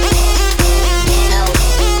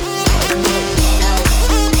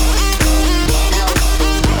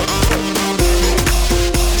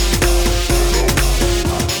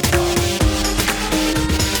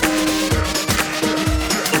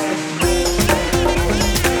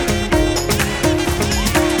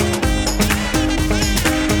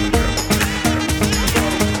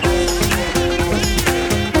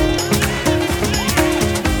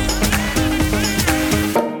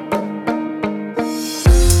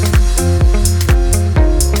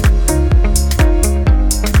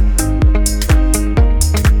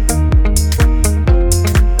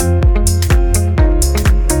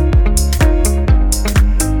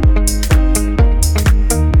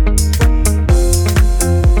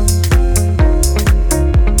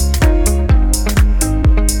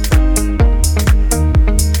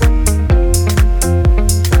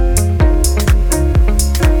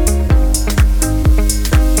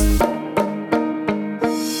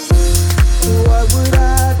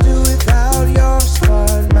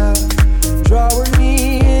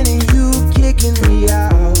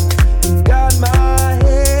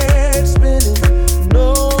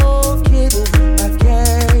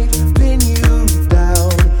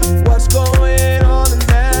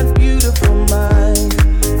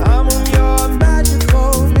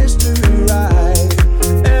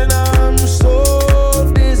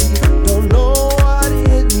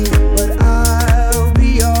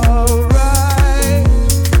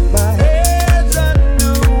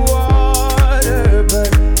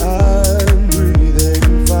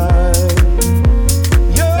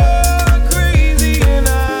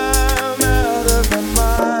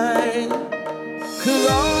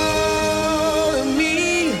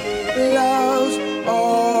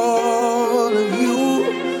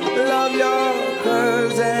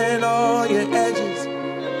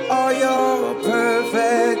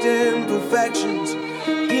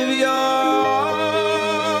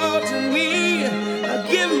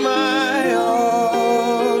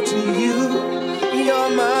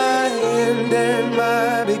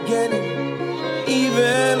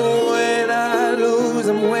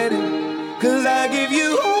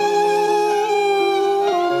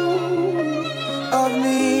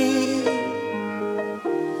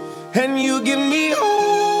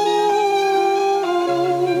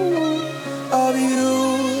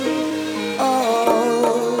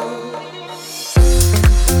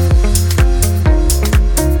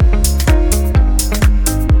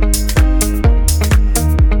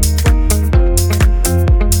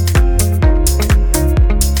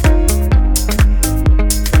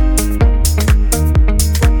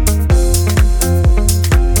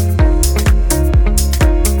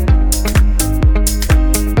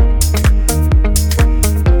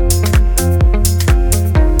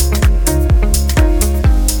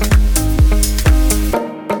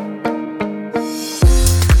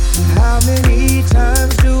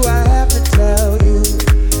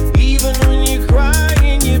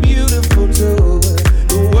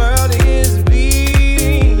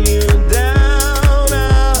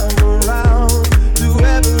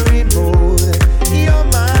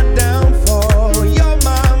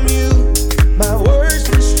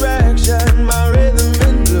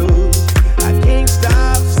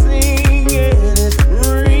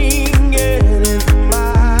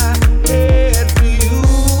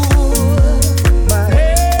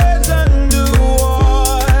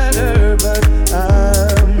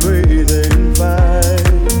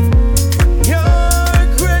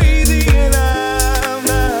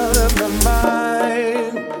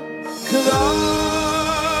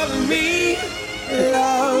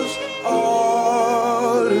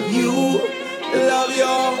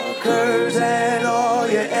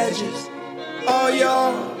 your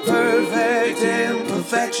perfect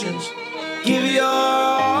imperfections. Give your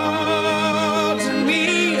all to me.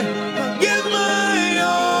 I'll give my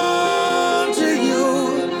all to you.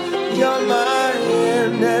 You're my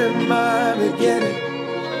end and my beginning.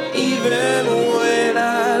 Even when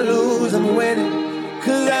I lose, I'm winning.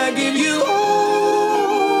 'Cause I give you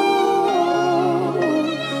all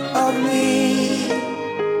of me,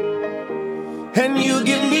 and you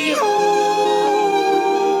give me all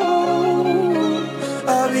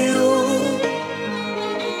of you.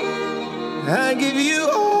 I give you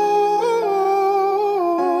all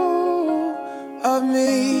of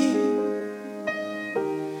me,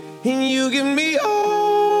 and you give me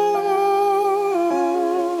all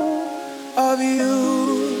of you.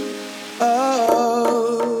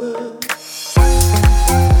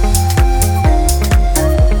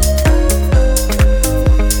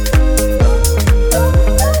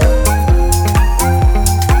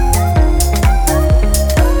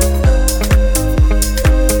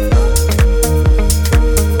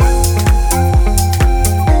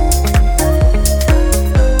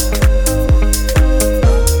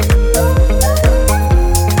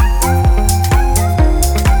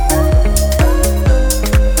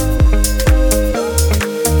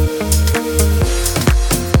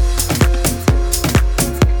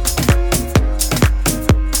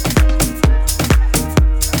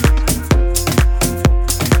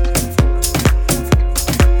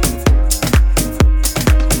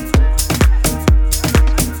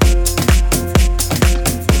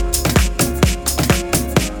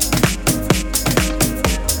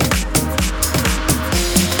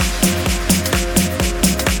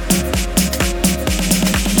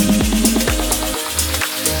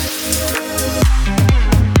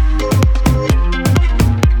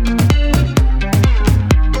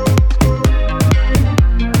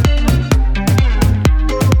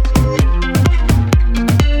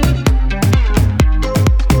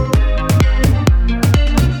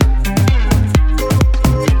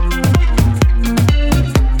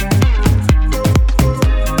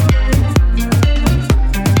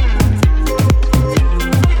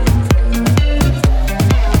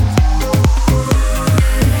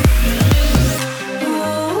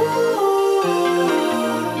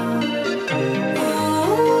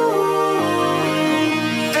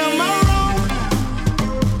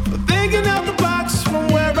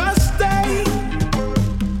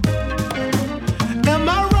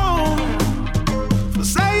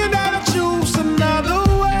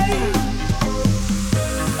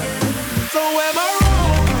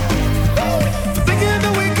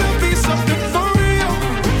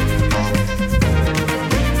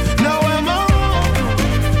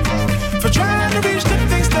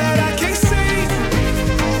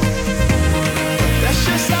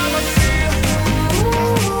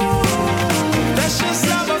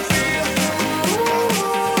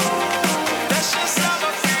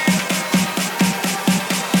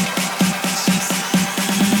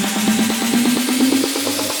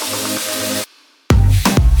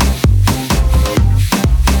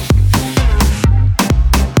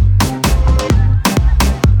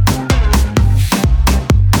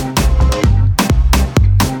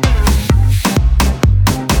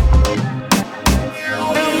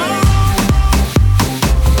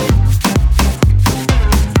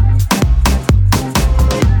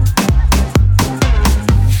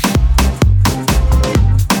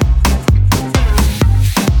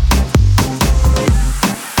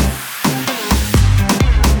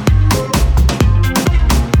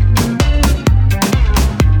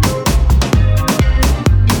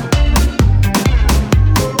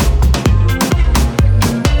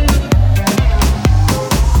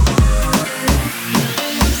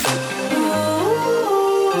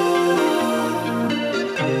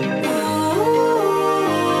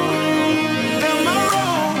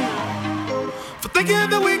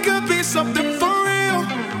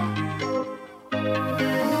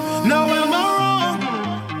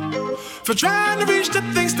 for trying to reach the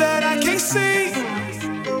things that I can't see.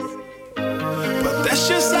 But that's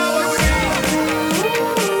just how I feel.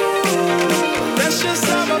 That's just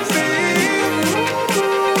how I feel.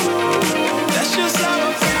 That's just how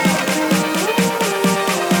I feel.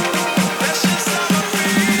 That's just how I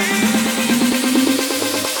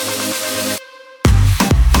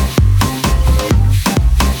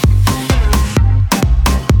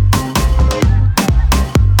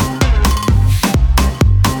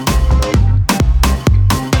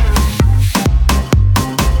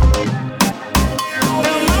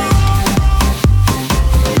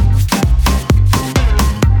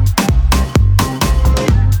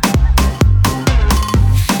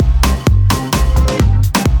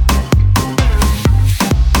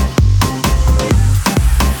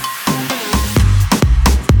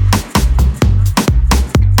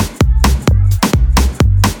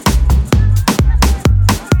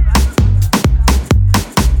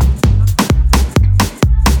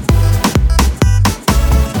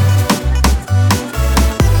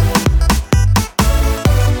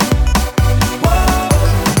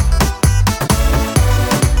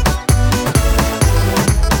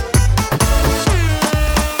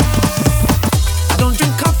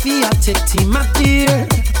fiat, my dear.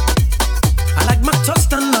 I like my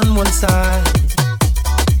toast on one side,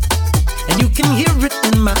 and you can hear it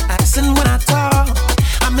in my accent when I talk.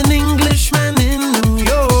 I'm an Englishman in New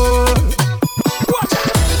York.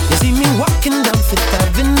 You see me walking down Fifth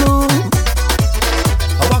Avenue,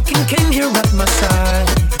 a walking cane here at my side.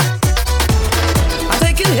 I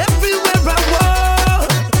take it everywhere I walk.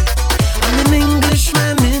 I'm an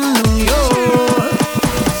Englishman in New York.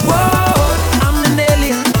 Whoa, I'm an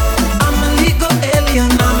alien, I'm a legal alien.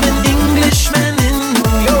 I'm an Englishman in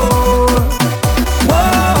New York.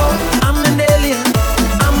 Whoa, I'm an alien,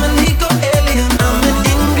 I'm a legal alien. I'm an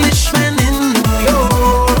Englishman in New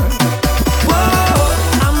York. Whoa,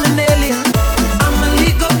 I'm an alien, I'm a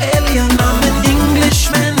legal alien. I'm an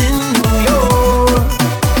Englishman in New York.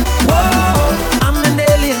 Whoa, I'm an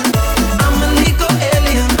alien, I'm a legal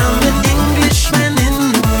alien. I'm an Englishman in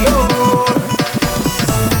New York.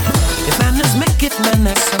 If manners make it, man,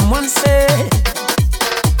 as someone said,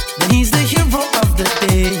 then he's the hero of the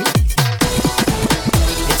day.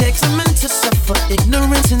 It takes a man to suffer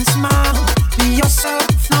ignorance and smile. Be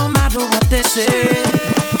yourself, no matter what they say.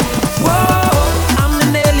 Whoa, I'm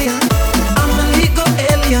an alien, I'm a legal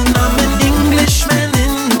alien. I'm an Englishman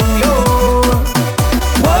in New York.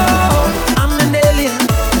 Whoa, I'm an alien,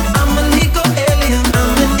 I'm a legal alien.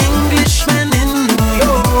 I'm an Englishman in New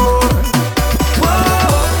York.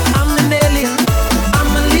 Whoa, I'm an alien,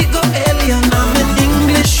 I'm a legal alien. I'm an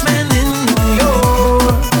Englishman in New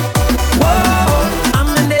York. Whoa, I'm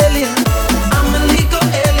an alien, I'm a legal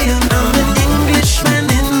alien. I'm an Englishman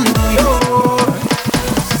in New York.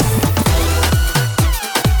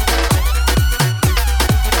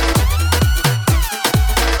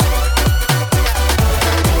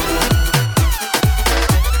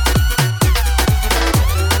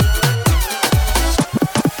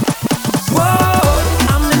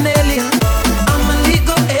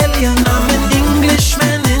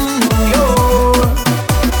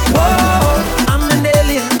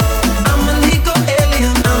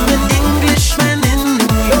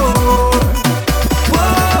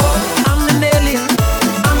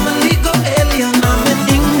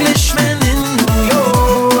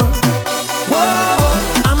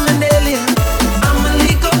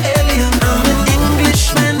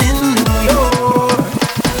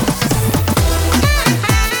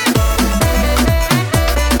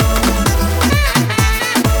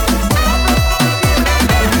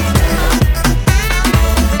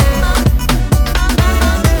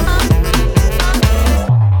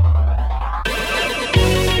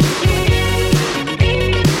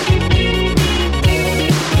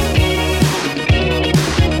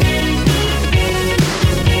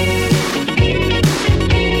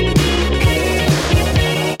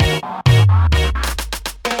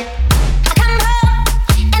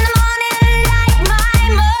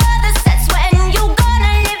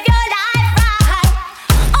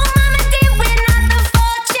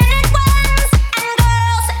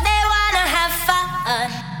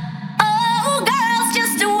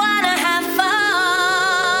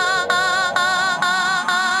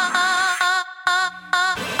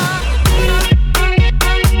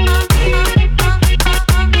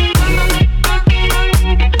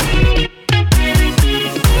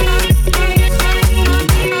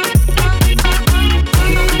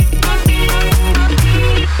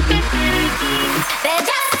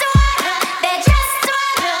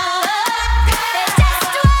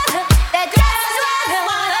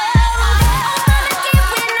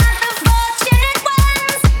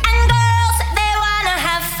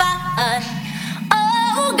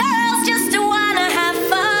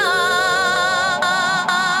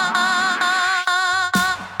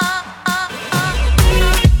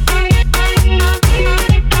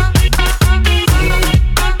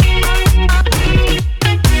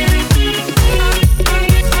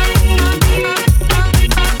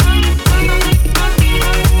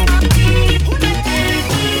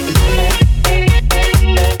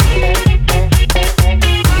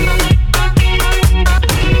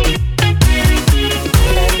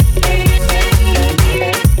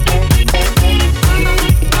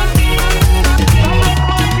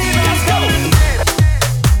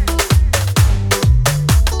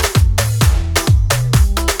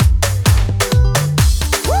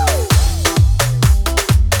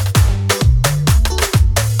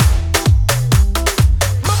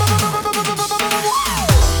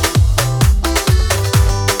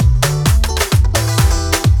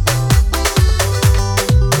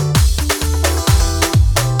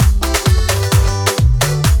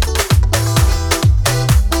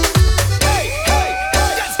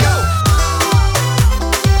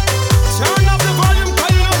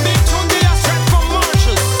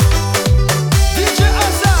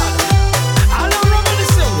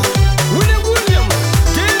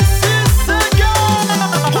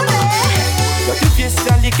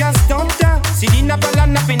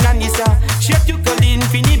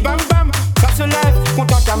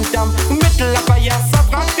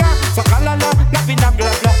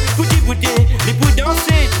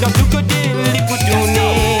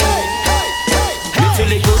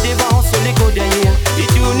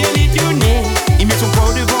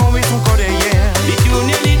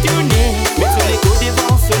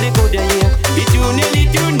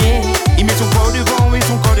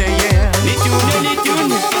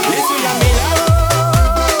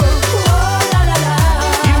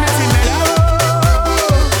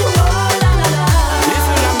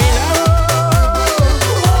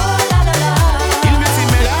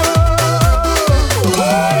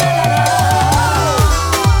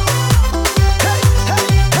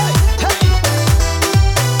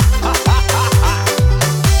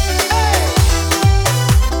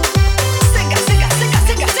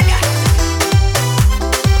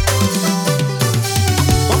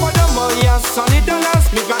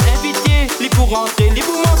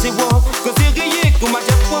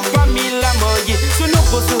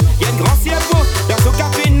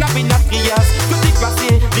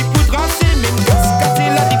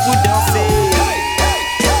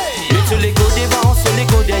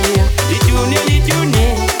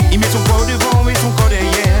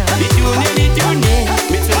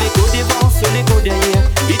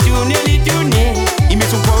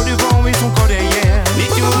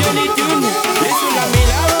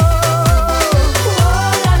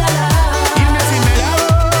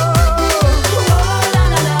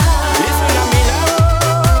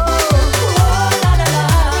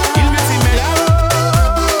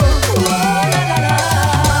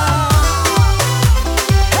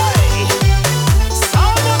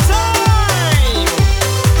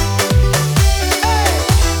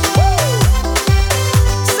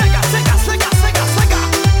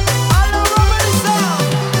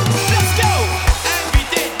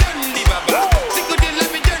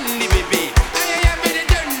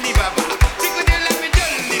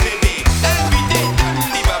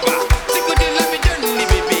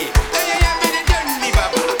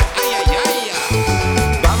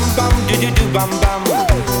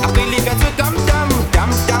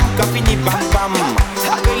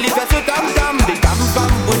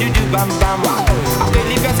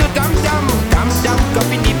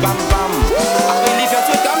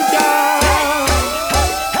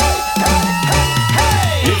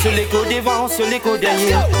 devant, sur les côtes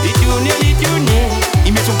derrière. Les tourner,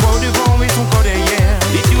 il met son corps devant, met son corps derrière.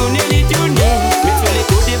 Les tourner, met sur les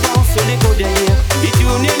côtes devant, sur les côtes derrière. Les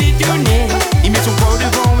tourner, il met son corps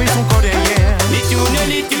devant, met son corps derrière. Les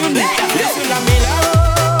tourner, laisse la mélange.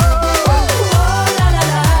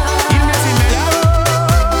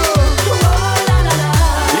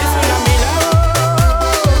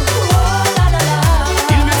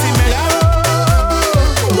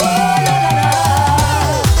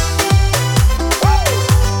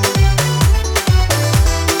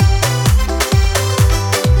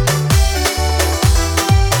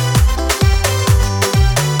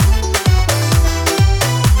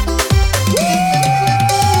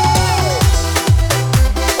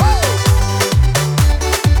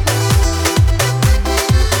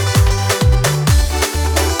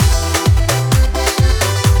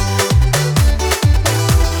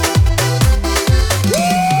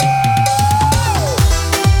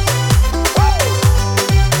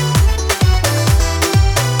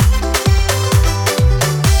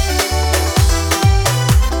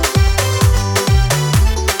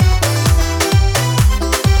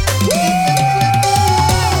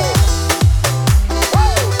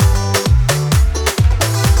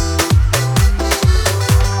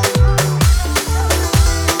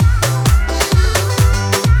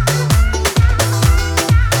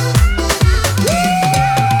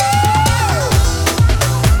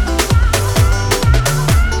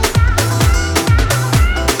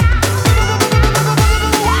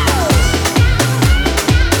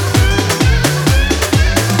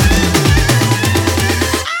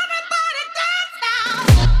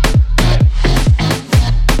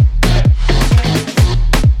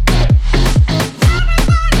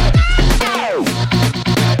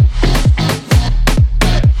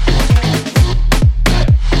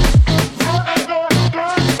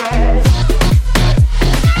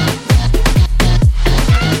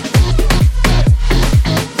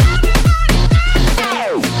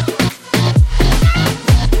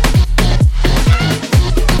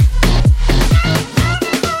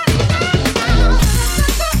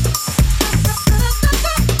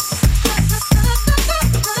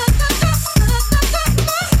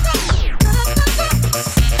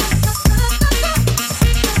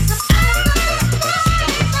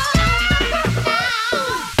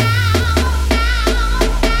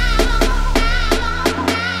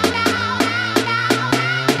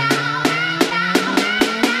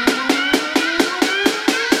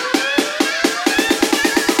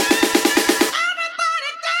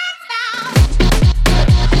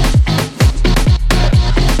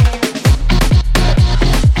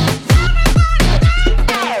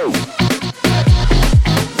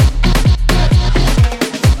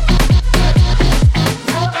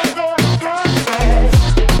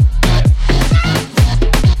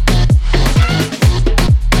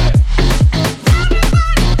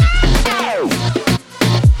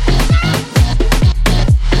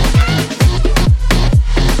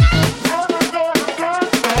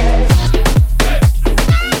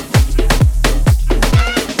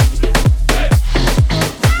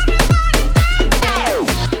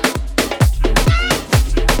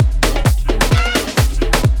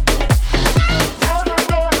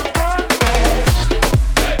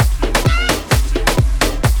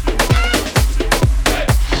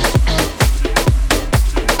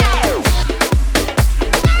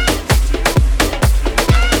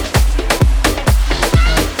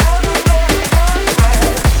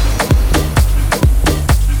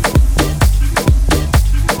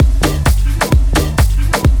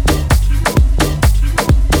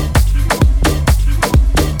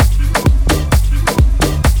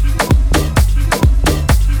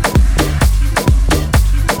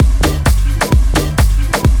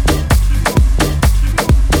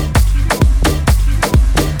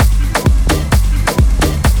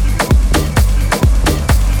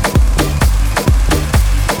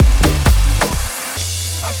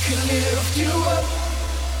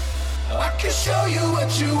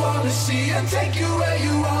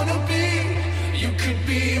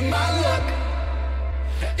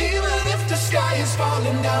 sky is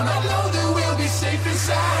falling down. I know that we'll be safe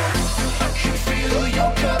inside. I can feel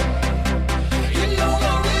your cup.